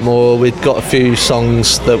about a bit more. We'd got a few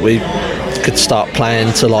songs that we could start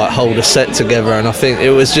playing to like hold a set together, and I think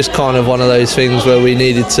it was just kind of one of those things where we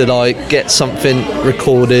needed to like get something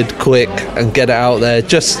recorded quick and get it out there,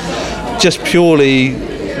 just purely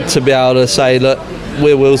to be able to say, look,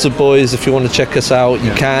 we're Wilswood Buoys, if you want to check us out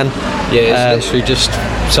you can. Yeah, it's literally just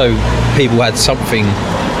so people had something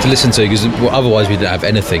to listen to, because otherwise we didn't have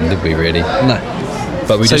anything, did we, really? No.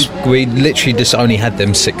 But we literally just only had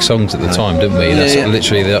them 6 songs at the time, didn't we? That's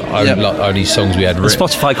literally the only songs we had written.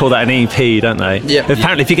 Spotify call that an EP, don't they? Yeah.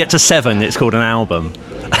 Apparently, if you get to 7, it's called an album.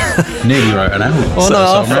 Nearly wrote an album. Well,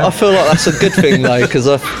 no, I feel like that's a good thing though, because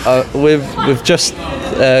we've just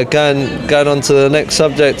going on to the next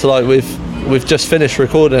subject. Like we've just finished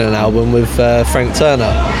recording an album with Frank Turner,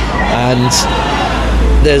 and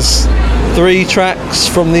there's 3 tracks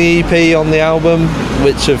from the EP on the album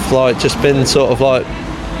which have like just been sort of like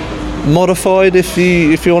modified, if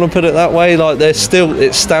you want to put it that way. Like there's still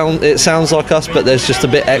it sounds like us, but there's just a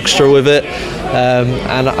bit extra with it,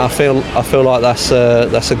 and I feel like that's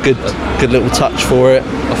a good little touch for it.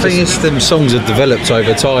 I think it's them songs have developed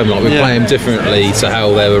over time. Like we play them differently to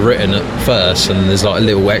how they were written at first, and there's like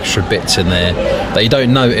little extra bits in there that you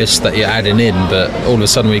don't notice that you're adding in, but all of a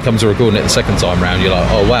sudden when you come to recording it the second time round, you're like,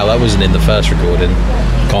 oh wow, that wasn't in the first recording.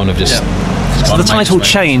 Kind of just. So the title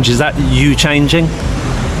change, is that you changing?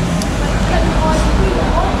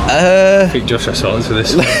 I think Josh has to answer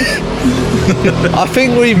this. I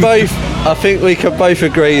think we could both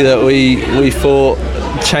agree that we thought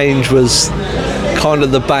Change was kind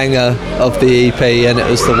of the banger of the EP, and it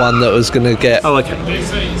was the one that was going to get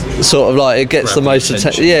sort of like it gets the most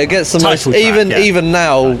attention. Yeah, it gets the most. Even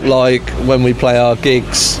now, like when we play our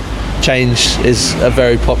gigs, Change is a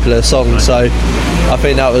very popular song. So I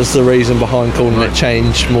think that was the reason behind calling it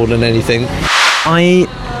Change more than anything. I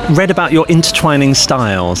read about your intertwining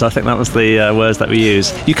styles. I think that was the words that we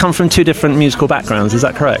use. You come from 2 different musical backgrounds, is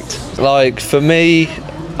that correct? Like for me,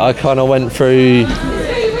 I kind of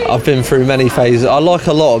I've been through many phases. I like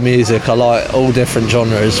a lot of music, I like all different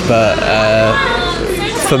genres, but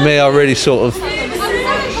for me I really sort of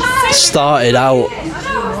started out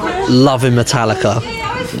loving Metallica,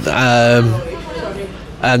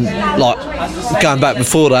 and like going back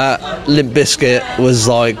before that, Limp Bizkit was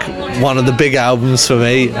like one of the big albums for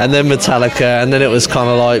me, and then Metallica, and then it was kind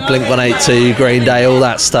of like Blink-182, Green Day, all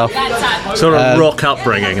that stuff. Sort of rock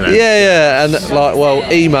upbringing then. Yeah, and like, well,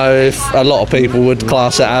 emo, if a lot of people would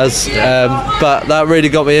class it as, but that really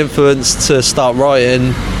got me influenced to start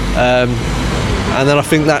writing, and then I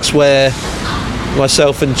think that's where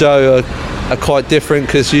myself and Joe are quite different,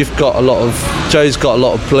 because Joe's got a lot of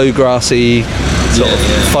bluegrassy sort of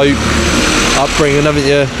folk upbringing, haven't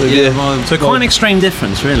you? So quite an extreme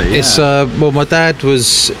difference, really. It's well, my dad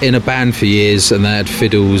was in a band for years, and they had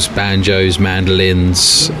fiddles, banjos,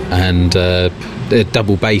 mandolins, and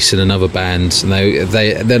double bass in another band. And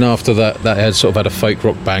they then after that, they had sort of had a folk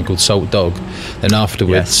rock band called Salt Dog. Then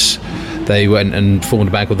afterwards, they went and formed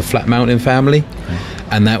a band called the Flat Mountain Family,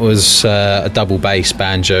 and that was a double bass,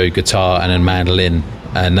 banjo, guitar, and a mandolin,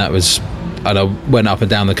 and that was. And I went up and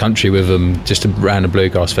down the country with them just around the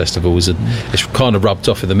bluegrass festivals, and it's kind of rubbed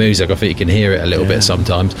off with the music. I think you can hear it a little bit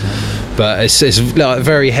sometimes, but it's like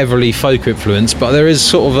very heavily folk influence, but there is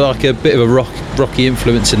sort of like a bit of a rocky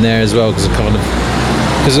influence in there as well,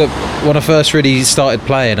 because when I first really started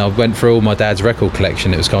playing, I went through all my dad's record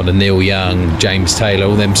collection. It was kind of Neil Young, James Taylor,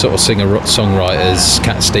 all them sort of singer-songwriters,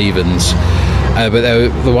 Cat Stevens. But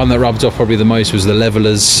the one that rubbed off probably the most was the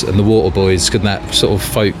Levelers and the Waterboys, because that sort of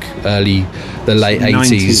folk the late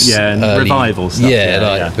 80s, revival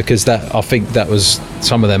stuff. Because that, I think that was,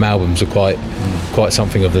 some of them albums were quite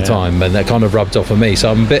something of the time, and that kind of rubbed off on me. So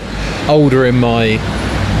I'm a bit older in my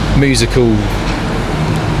musical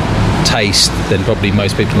taste than probably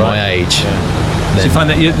most people my age. So you find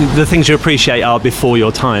that the things you appreciate are before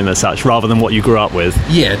your time as such, rather than what you grew up with?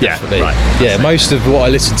 Yeah, definitely. Most of what I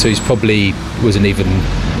listened to is probably was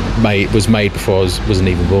made before I wasn't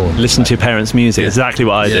even born. Listen to your parents' music, exactly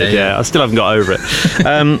what I did. I still haven't got over it.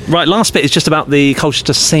 Right, last bit is just about the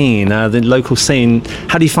Colchester scene, the local scene.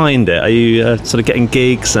 How do you find it? Are you sort of getting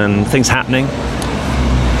gigs and things happening?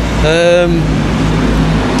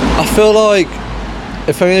 I feel like,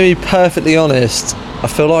 if I'm going to be perfectly honest, I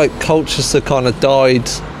feel like Colchester kind of died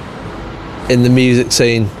in the music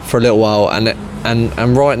scene for a little while,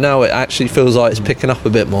 and right now it actually feels like it's picking up a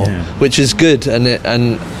bit more, which is good, and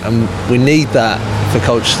we need that for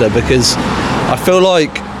Colchester, because I feel like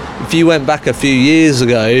if you went back a few years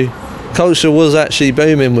ago, Colchester was actually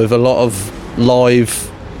booming with a lot of live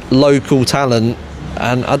local talent,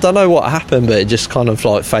 and I don't know what happened, but it just kind of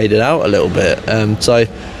like faded out a little bit. So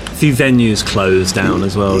few venues closed down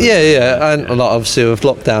as well. And like, obviously with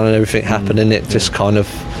lockdown and everything happening, it just kind of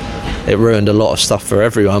it ruined a lot of stuff for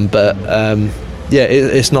everyone. But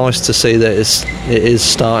it's nice to see that it is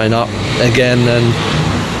starting up again, and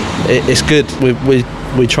it's good.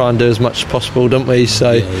 We try and do as much as possible, don't we?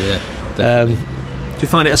 So do you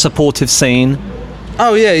find it a supportive scene?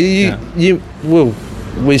 Oh yeah,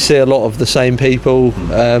 we see a lot of the same people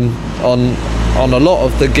on on a lot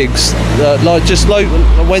of the gigs,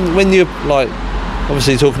 when you're like,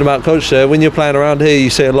 obviously talking about culture, when you're playing around here, you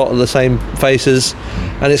see a lot of the same faces,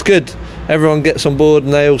 and it's good. Everyone gets on board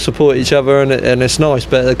and they all support each other, and it's nice.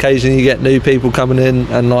 But occasionally you get new people coming in,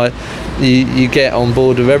 and like you get on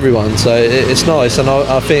board with everyone, so it's nice. And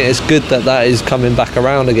I think it's good that is coming back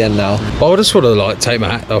around again now. I just want to like take my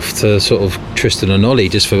hat off to sort of Tristan and Ollie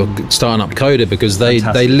just for starting up Coda, because they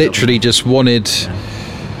literally just wanted.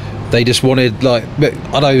 They just wanted, like,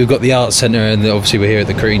 I know we've got the Arts Centre and obviously we're here at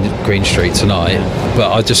the Green Street tonight,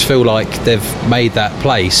 but I just feel like they've made that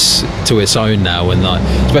place to its own now, and like,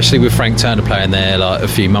 especially with Frank Turner playing there like a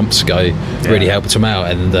few months ago, really helped them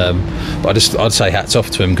out. And I'd say hats off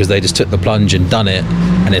to them, because they just took the plunge and done it,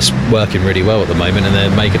 and it's working really well at the moment, and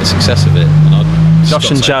they're making a success of it. And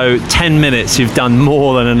Josh and Joe, 10 minutes, you've done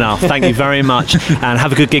more than enough. Thank you very much, and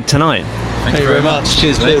have a good gig tonight. Thank you very much.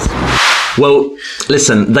 Cheers, mate. Well,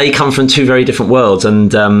 listen, they come from two very different worlds,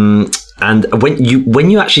 and when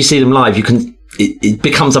you actually see them live, it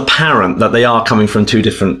becomes apparent that they are coming from two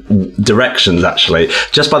different directions, actually,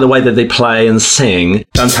 just by the way that they play and sing.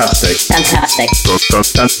 Fantastic.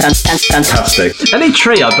 Elly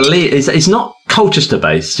Tree, I believe, is not Colchester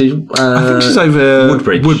based. I think she's over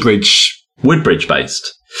Woodbridge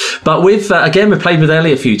based. But we've played with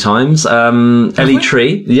Ellie a few times. Elly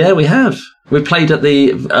Tree, yeah, we have. We've played at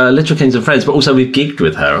the Little Kings and Friends, but also we've gigged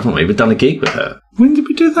with her, haven't we? We've done a gig with her. When did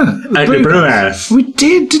we do that? At the Brewhouse. We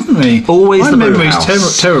did, didn't we? Always my the memory's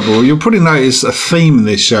Brewhouse. terrible. You'll probably notice a theme in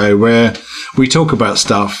this show where we talk about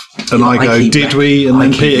stuff, and I go, "Did we?" And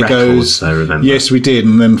then Peter goes, I remember. "Yes, we did."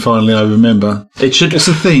 And then finally, I remember. It's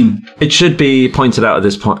a theme. It should be pointed out at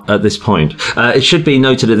this point. It should be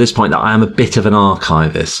noted at this point that I am a bit of an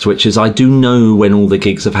archivist, which is I do know when all the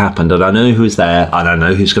gigs have happened, and I know who's there, and I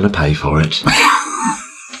know who's going to pay for it.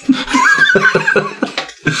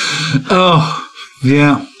 Oh,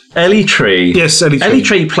 yeah. Elly Tree. Yes, Elly Tree. Elly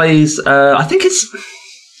Tree plays, I think is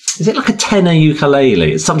it like a tenor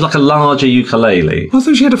ukulele? It's something like a larger ukulele. I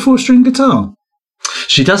thought she had a 4-string guitar.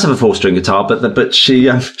 She does have a 4-string guitar, but she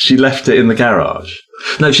left it in the garage.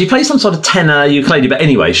 No, she plays some sort of tenor ukulele. But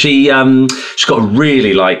anyway, she's got a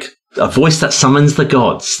really a voice that summons the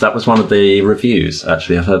gods. That was one of the reviews,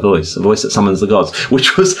 actually, of her voice. A voice that summons the gods,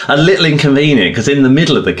 which was a little inconvenient because in the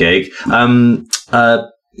middle of the gig,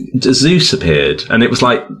 Zeus appeared, and it was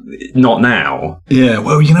like, not now. Yeah,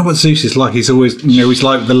 well, you know what Zeus is like? He's always, he's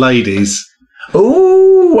like the ladies.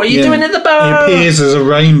 Ooh, what are you doing at the bar? He appears as a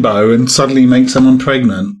rainbow and suddenly makes someone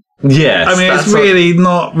pregnant. Yes. I mean, it's really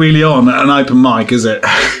not really on at an open mic, is it?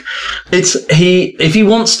 If he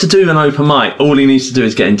wants to do an open mic, all he needs to do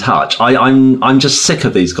is get in touch. I'm just sick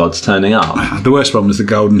of these gods turning up. The worst one was the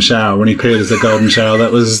golden shower. When he appeared as the golden shower,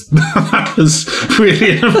 that was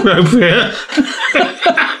really inappropriate.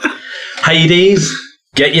 Hades,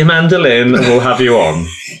 get your mandolin and we'll have you on.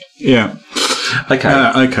 Yeah. Okay.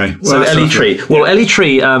 Okay. Well, so Elly Tree. Well, Elly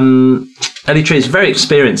Tree is a very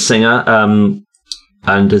experienced singer.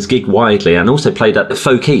 And has gigged widely, and also played at the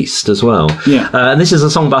Folk East as well. Yeah. And this is a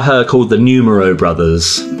song by her called The Numero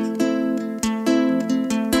Brothers.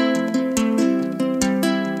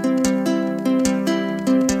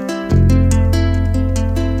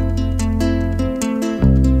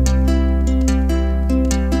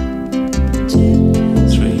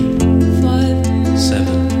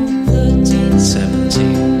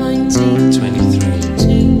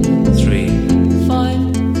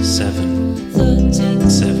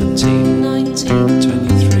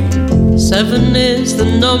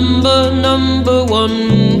 Number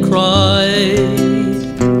one cried.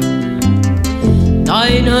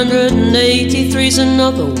 983's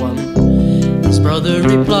another one. His brother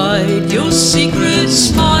replied, your secret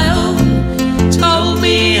smile told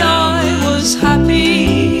me I was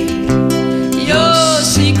happy. Your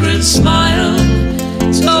secret smile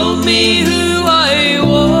told me who I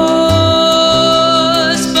was.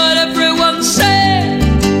 But everyone said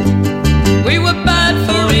we were bad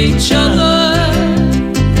for each other.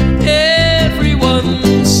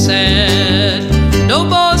 No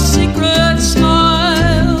more secret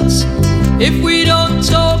smiles. If we don't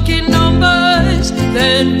talk in numbers,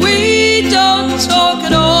 then we don't talk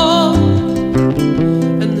at all.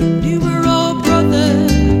 And the Numero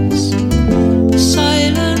Brothers are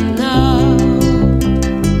silent now.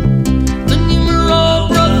 The Numero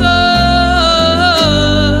Brothers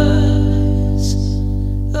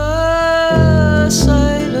are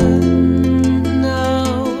silent now.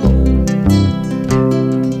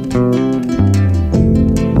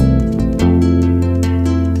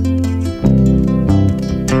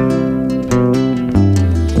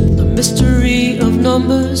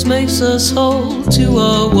 Numbers makes us hold to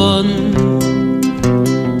our one.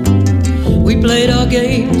 played our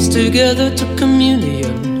games together to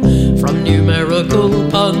communion from numerical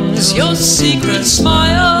puns. Your secret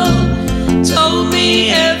smile told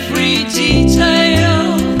me every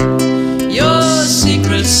detail. Your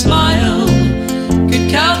secret smile could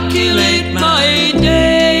calculate my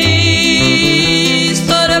days.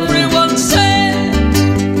 But everyone said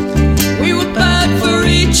we were bad for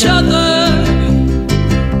each other.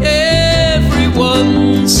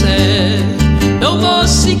 Everyone said no more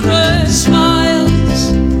secret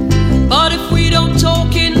smiles. But if we don't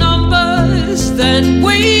talk in numbers, then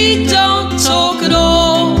we don't talk at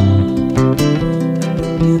all.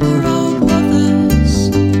 We're all brothers,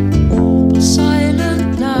 but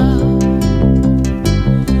silent now.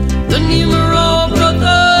 Then you were all brothers,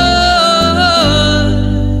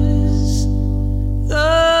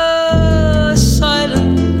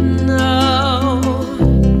 silent now.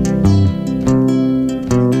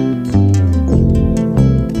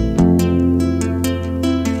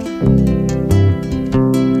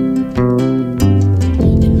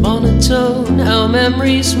 In monotone, our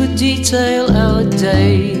memories would detail our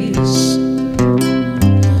days.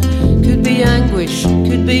 Could be anguish,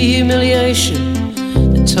 could be humiliation.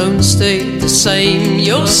 The tone stayed the same.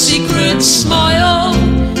 Your secret smile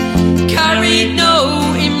carried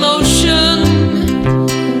no emotion.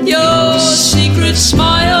 Your secret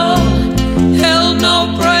smile held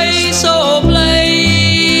no praise or blame.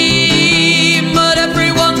 But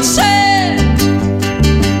everyone said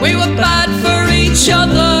we were bad for each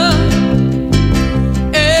other.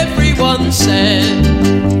 Everyone said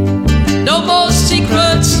no more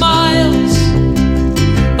secret smiles.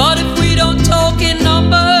 But if we don't talk in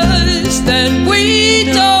numbers, then we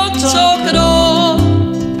don't talk at all.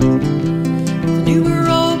 Then you were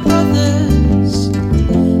all brothers,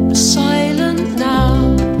 but silent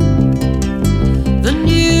now. Then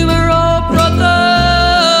you were all brothers,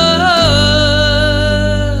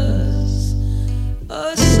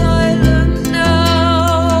 silent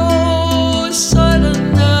now,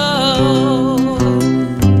 silent now,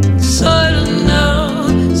 silent now,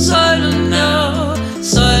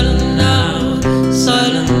 silent now,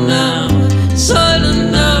 silent now,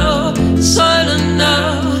 silent now, silent now, silent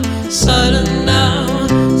now, silent now,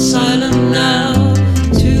 silent now.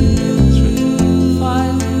 2, 3,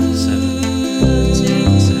 5,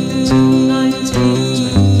 17,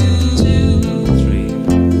 19, 2, 3,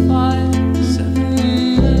 5,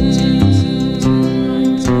 17,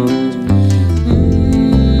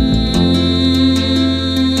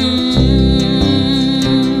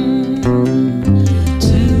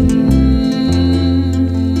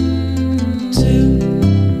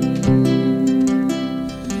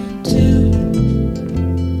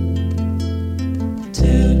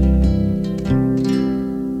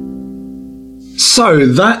 So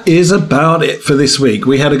that is about it for this week.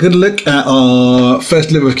 We had a good look at our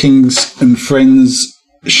first Liver of Kings and Friends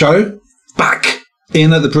show, back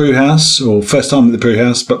in at the brew house, or first time at the brew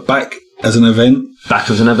house, but back as an event.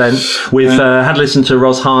 Back as an event. We've had listened to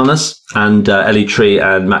Ros Harniess and Elly Tree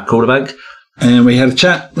and Matt Calderbank. And we had a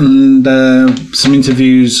chat and some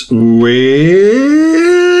interviews with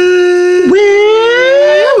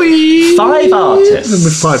 5 artists.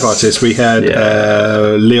 With 5 artists. We had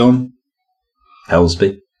Leon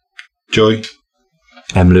Helsby, Joy,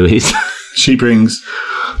 M Louisa. She brings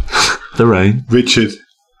the rain. Richard,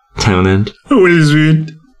 Townend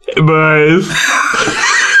Wilswood Buoys.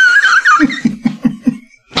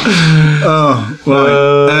 Oh,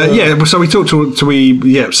 right. Yeah, so we talked so I don't know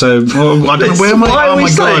where am I? Why are we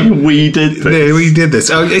saying we did this? Yeah, we did this.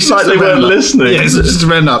 Oh, it's like they weren't listening. Yeah, it's just a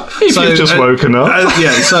round up. If you've just woken up.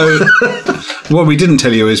 So what we didn't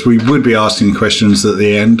tell you is we would be asking questions at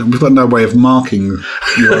the end. We've got no way of marking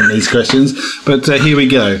you on these questions, but here we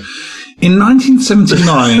go. In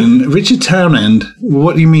 1979, Richard Townend.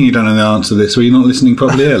 What do you mean you don't know the answer to this? Were you not listening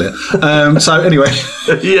properly earlier? So anyway,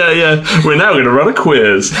 yeah. We're now going to run a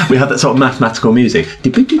quiz. We have that sort of mathematical music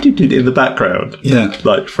in the background. Yeah,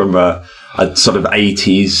 like from a sort of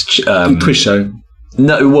 80s quiz show.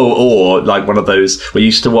 No, well, or like one of those we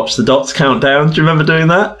used to watch the dots count down. Do you remember doing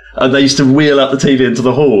that? And they used to wheel up the TV into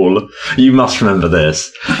the hall. You must remember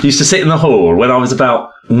this. You used to sit in the hall when I was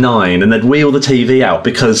about 9, and they'd wheel the TV out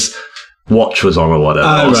because Watch was on or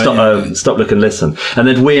whatever. Stop, Look and Listen. And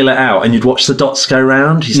they'd wheel it out and you'd watch the dots go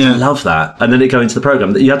round. You used to love that. And then it'd go into the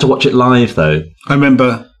programme. You had to watch it live, though. I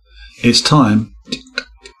remember It's Time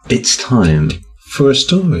for a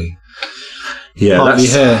Story. Yeah, Partly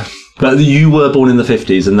Hair. But you were born in the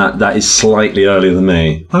 50s, and that is slightly earlier than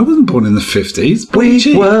me. I wasn't born in the 50s.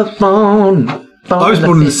 We were born. I was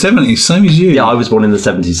born in the 70s, same as you. Yeah, I was born in the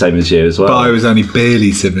 70s, same as you as well. But I was only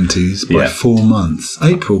barely 70s by 4 months.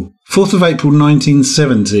 April 4th of April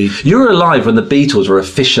 1970. You were alive when the Beatles were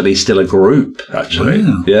officially still a group, actually.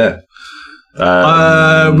 Wow. Yeah.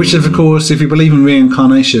 Which, of course, if you believe in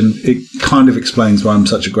reincarnation, it kind of explains why I'm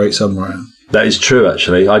such a great songwriter. That is true,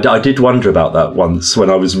 actually. I did wonder about that once when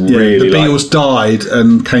I was really. The Beatles died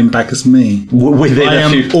and came back as me. All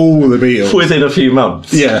the Beatles. Within a few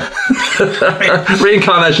months. Yeah.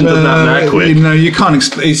 Reincarnation doesn't happen that quick. You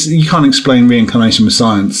can't explain reincarnation with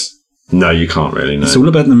science. No, you can't really. No. It's all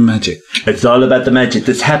about the magic. It's all about the magic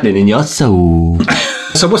that's happening in your soul.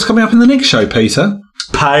 So what's coming up in the next show, Peter?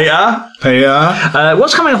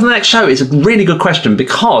 What's coming up in the next show is a really good question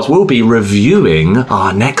because we'll be reviewing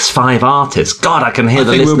our next 5 artists. God, I can hear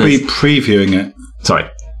the listeners. I think we'll be previewing it. Sorry.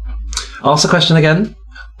 Ask the question again.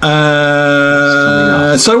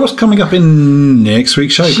 So what's coming up in next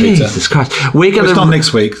week's show, Peter? Jesus Christ. It's not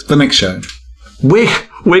next week, the next show.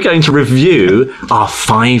 We're going to review our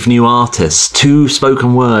 5 new artists, 2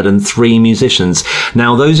 spoken word and 3 musicians.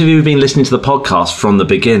 Now, those of you who've been listening to the podcast from the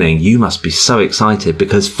beginning, you must be so excited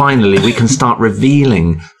because finally we can start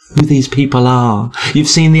revealing who these people are. You've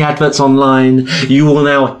seen the adverts online. You will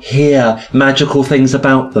now hear magical things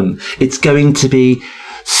about them. It's going to be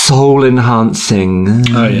soul enhancing.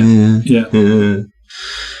 Oh, yeah.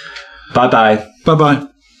 Bye-bye. Bye-bye.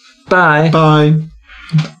 Bye. Bye.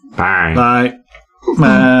 Bye. Bye.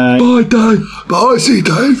 Bye, Dave. Bye, see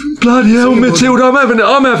Dave. Bloody hell, Matilda,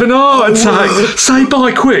 I'm having a heart attack. Say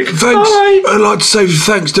bye quick. Thanks. Bye. I'd like to say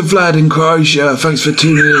thanks to Vlad in Croatia. Thanks for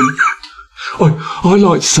tuning in. I'd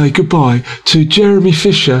like to say goodbye to Jeremy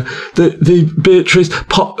Fisher, the Beatrice...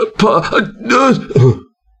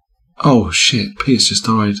 Oh, shit. Peter's just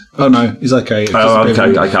died. Oh, no. He's okay.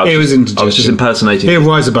 Okay. It was indigestion. I was just impersonating... He'll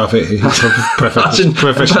rise above it.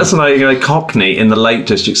 Impersonating a Cockney in the Lake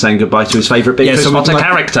District saying goodbye to his favourite Beatrice Potter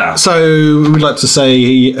character. So, we'd like to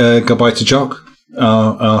say goodbye to Jock,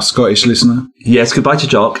 our Scottish listener. Yes, goodbye to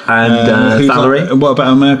Jock and Valerie. What about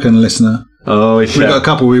our American listener? Oh, yeah. We've got a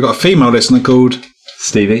couple. We've got a female listener called...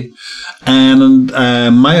 Stevie. And a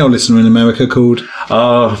male listener in America called...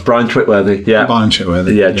 Oh, Brian Tritworthy. Yeah. Brian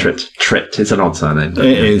Tritworthy. Yeah, Trit. It's an odd surname. It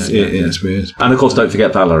is weird. And, of course, don't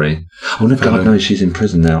forget Valerie. Oh, no, God knows she's in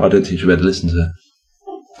prison now. I don't think you better listen to her.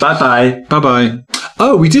 Bye-bye. Bye-bye.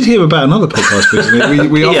 Oh, we did hear about another podcast recently.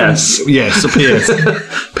 Yes.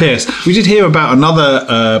 P.S. We did hear about another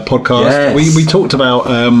podcast. Yes. We talked about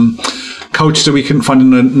Colchester. We couldn't find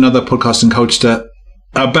another podcast in Colchester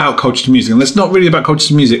about Colchester music. And it's not really about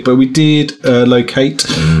Colchester music, but we did locate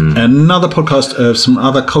another podcast of some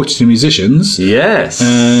other Colchester musicians. Yes.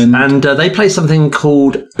 And they play something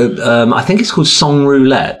called, I think it's called Song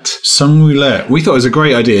Roulette. Song Roulette. We thought it was a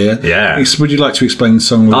great idea. Yeah. Would you like to explain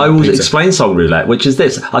Song Roulette, I will Peter? explain Song Roulette, which is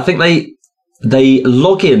this. I think they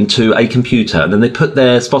log into a computer and then they put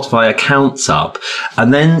their Spotify accounts up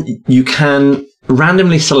and then you can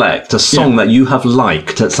randomly select a song that you have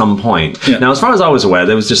liked at some point. Yeah. Now, as far as I was aware,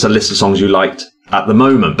 there was just a list of songs you liked at the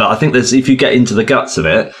moment. But I think if you get into the guts of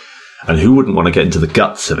it, and who wouldn't want to get into the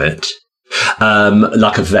guts of it,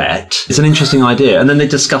 like a vet, it's an interesting idea. And then they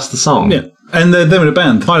discuss the song. Yeah. And they're in a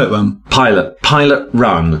band, Pilot Run. Pilot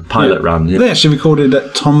Run. Yeah. They actually recorded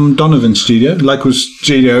at Tom Donovan's studio, local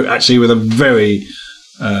studio, actually with a very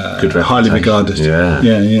good, highly regarded. Yeah.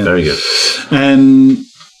 Very good. And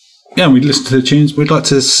yeah, we'd listen to the tunes. We'd like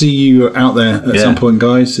to see you out there at some point,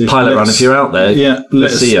 guys. Pilot Run, if you're out there,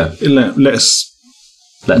 let's see you.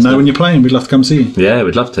 Let us know when you're playing. We'd love to come see you. Yeah,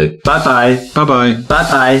 we'd love to. Bye-bye. Bye-bye.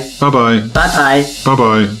 Bye-bye. Bye-bye. Bye-bye.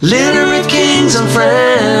 Bye-bye. Literate kings and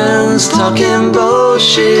friends talking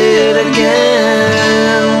bullshit again.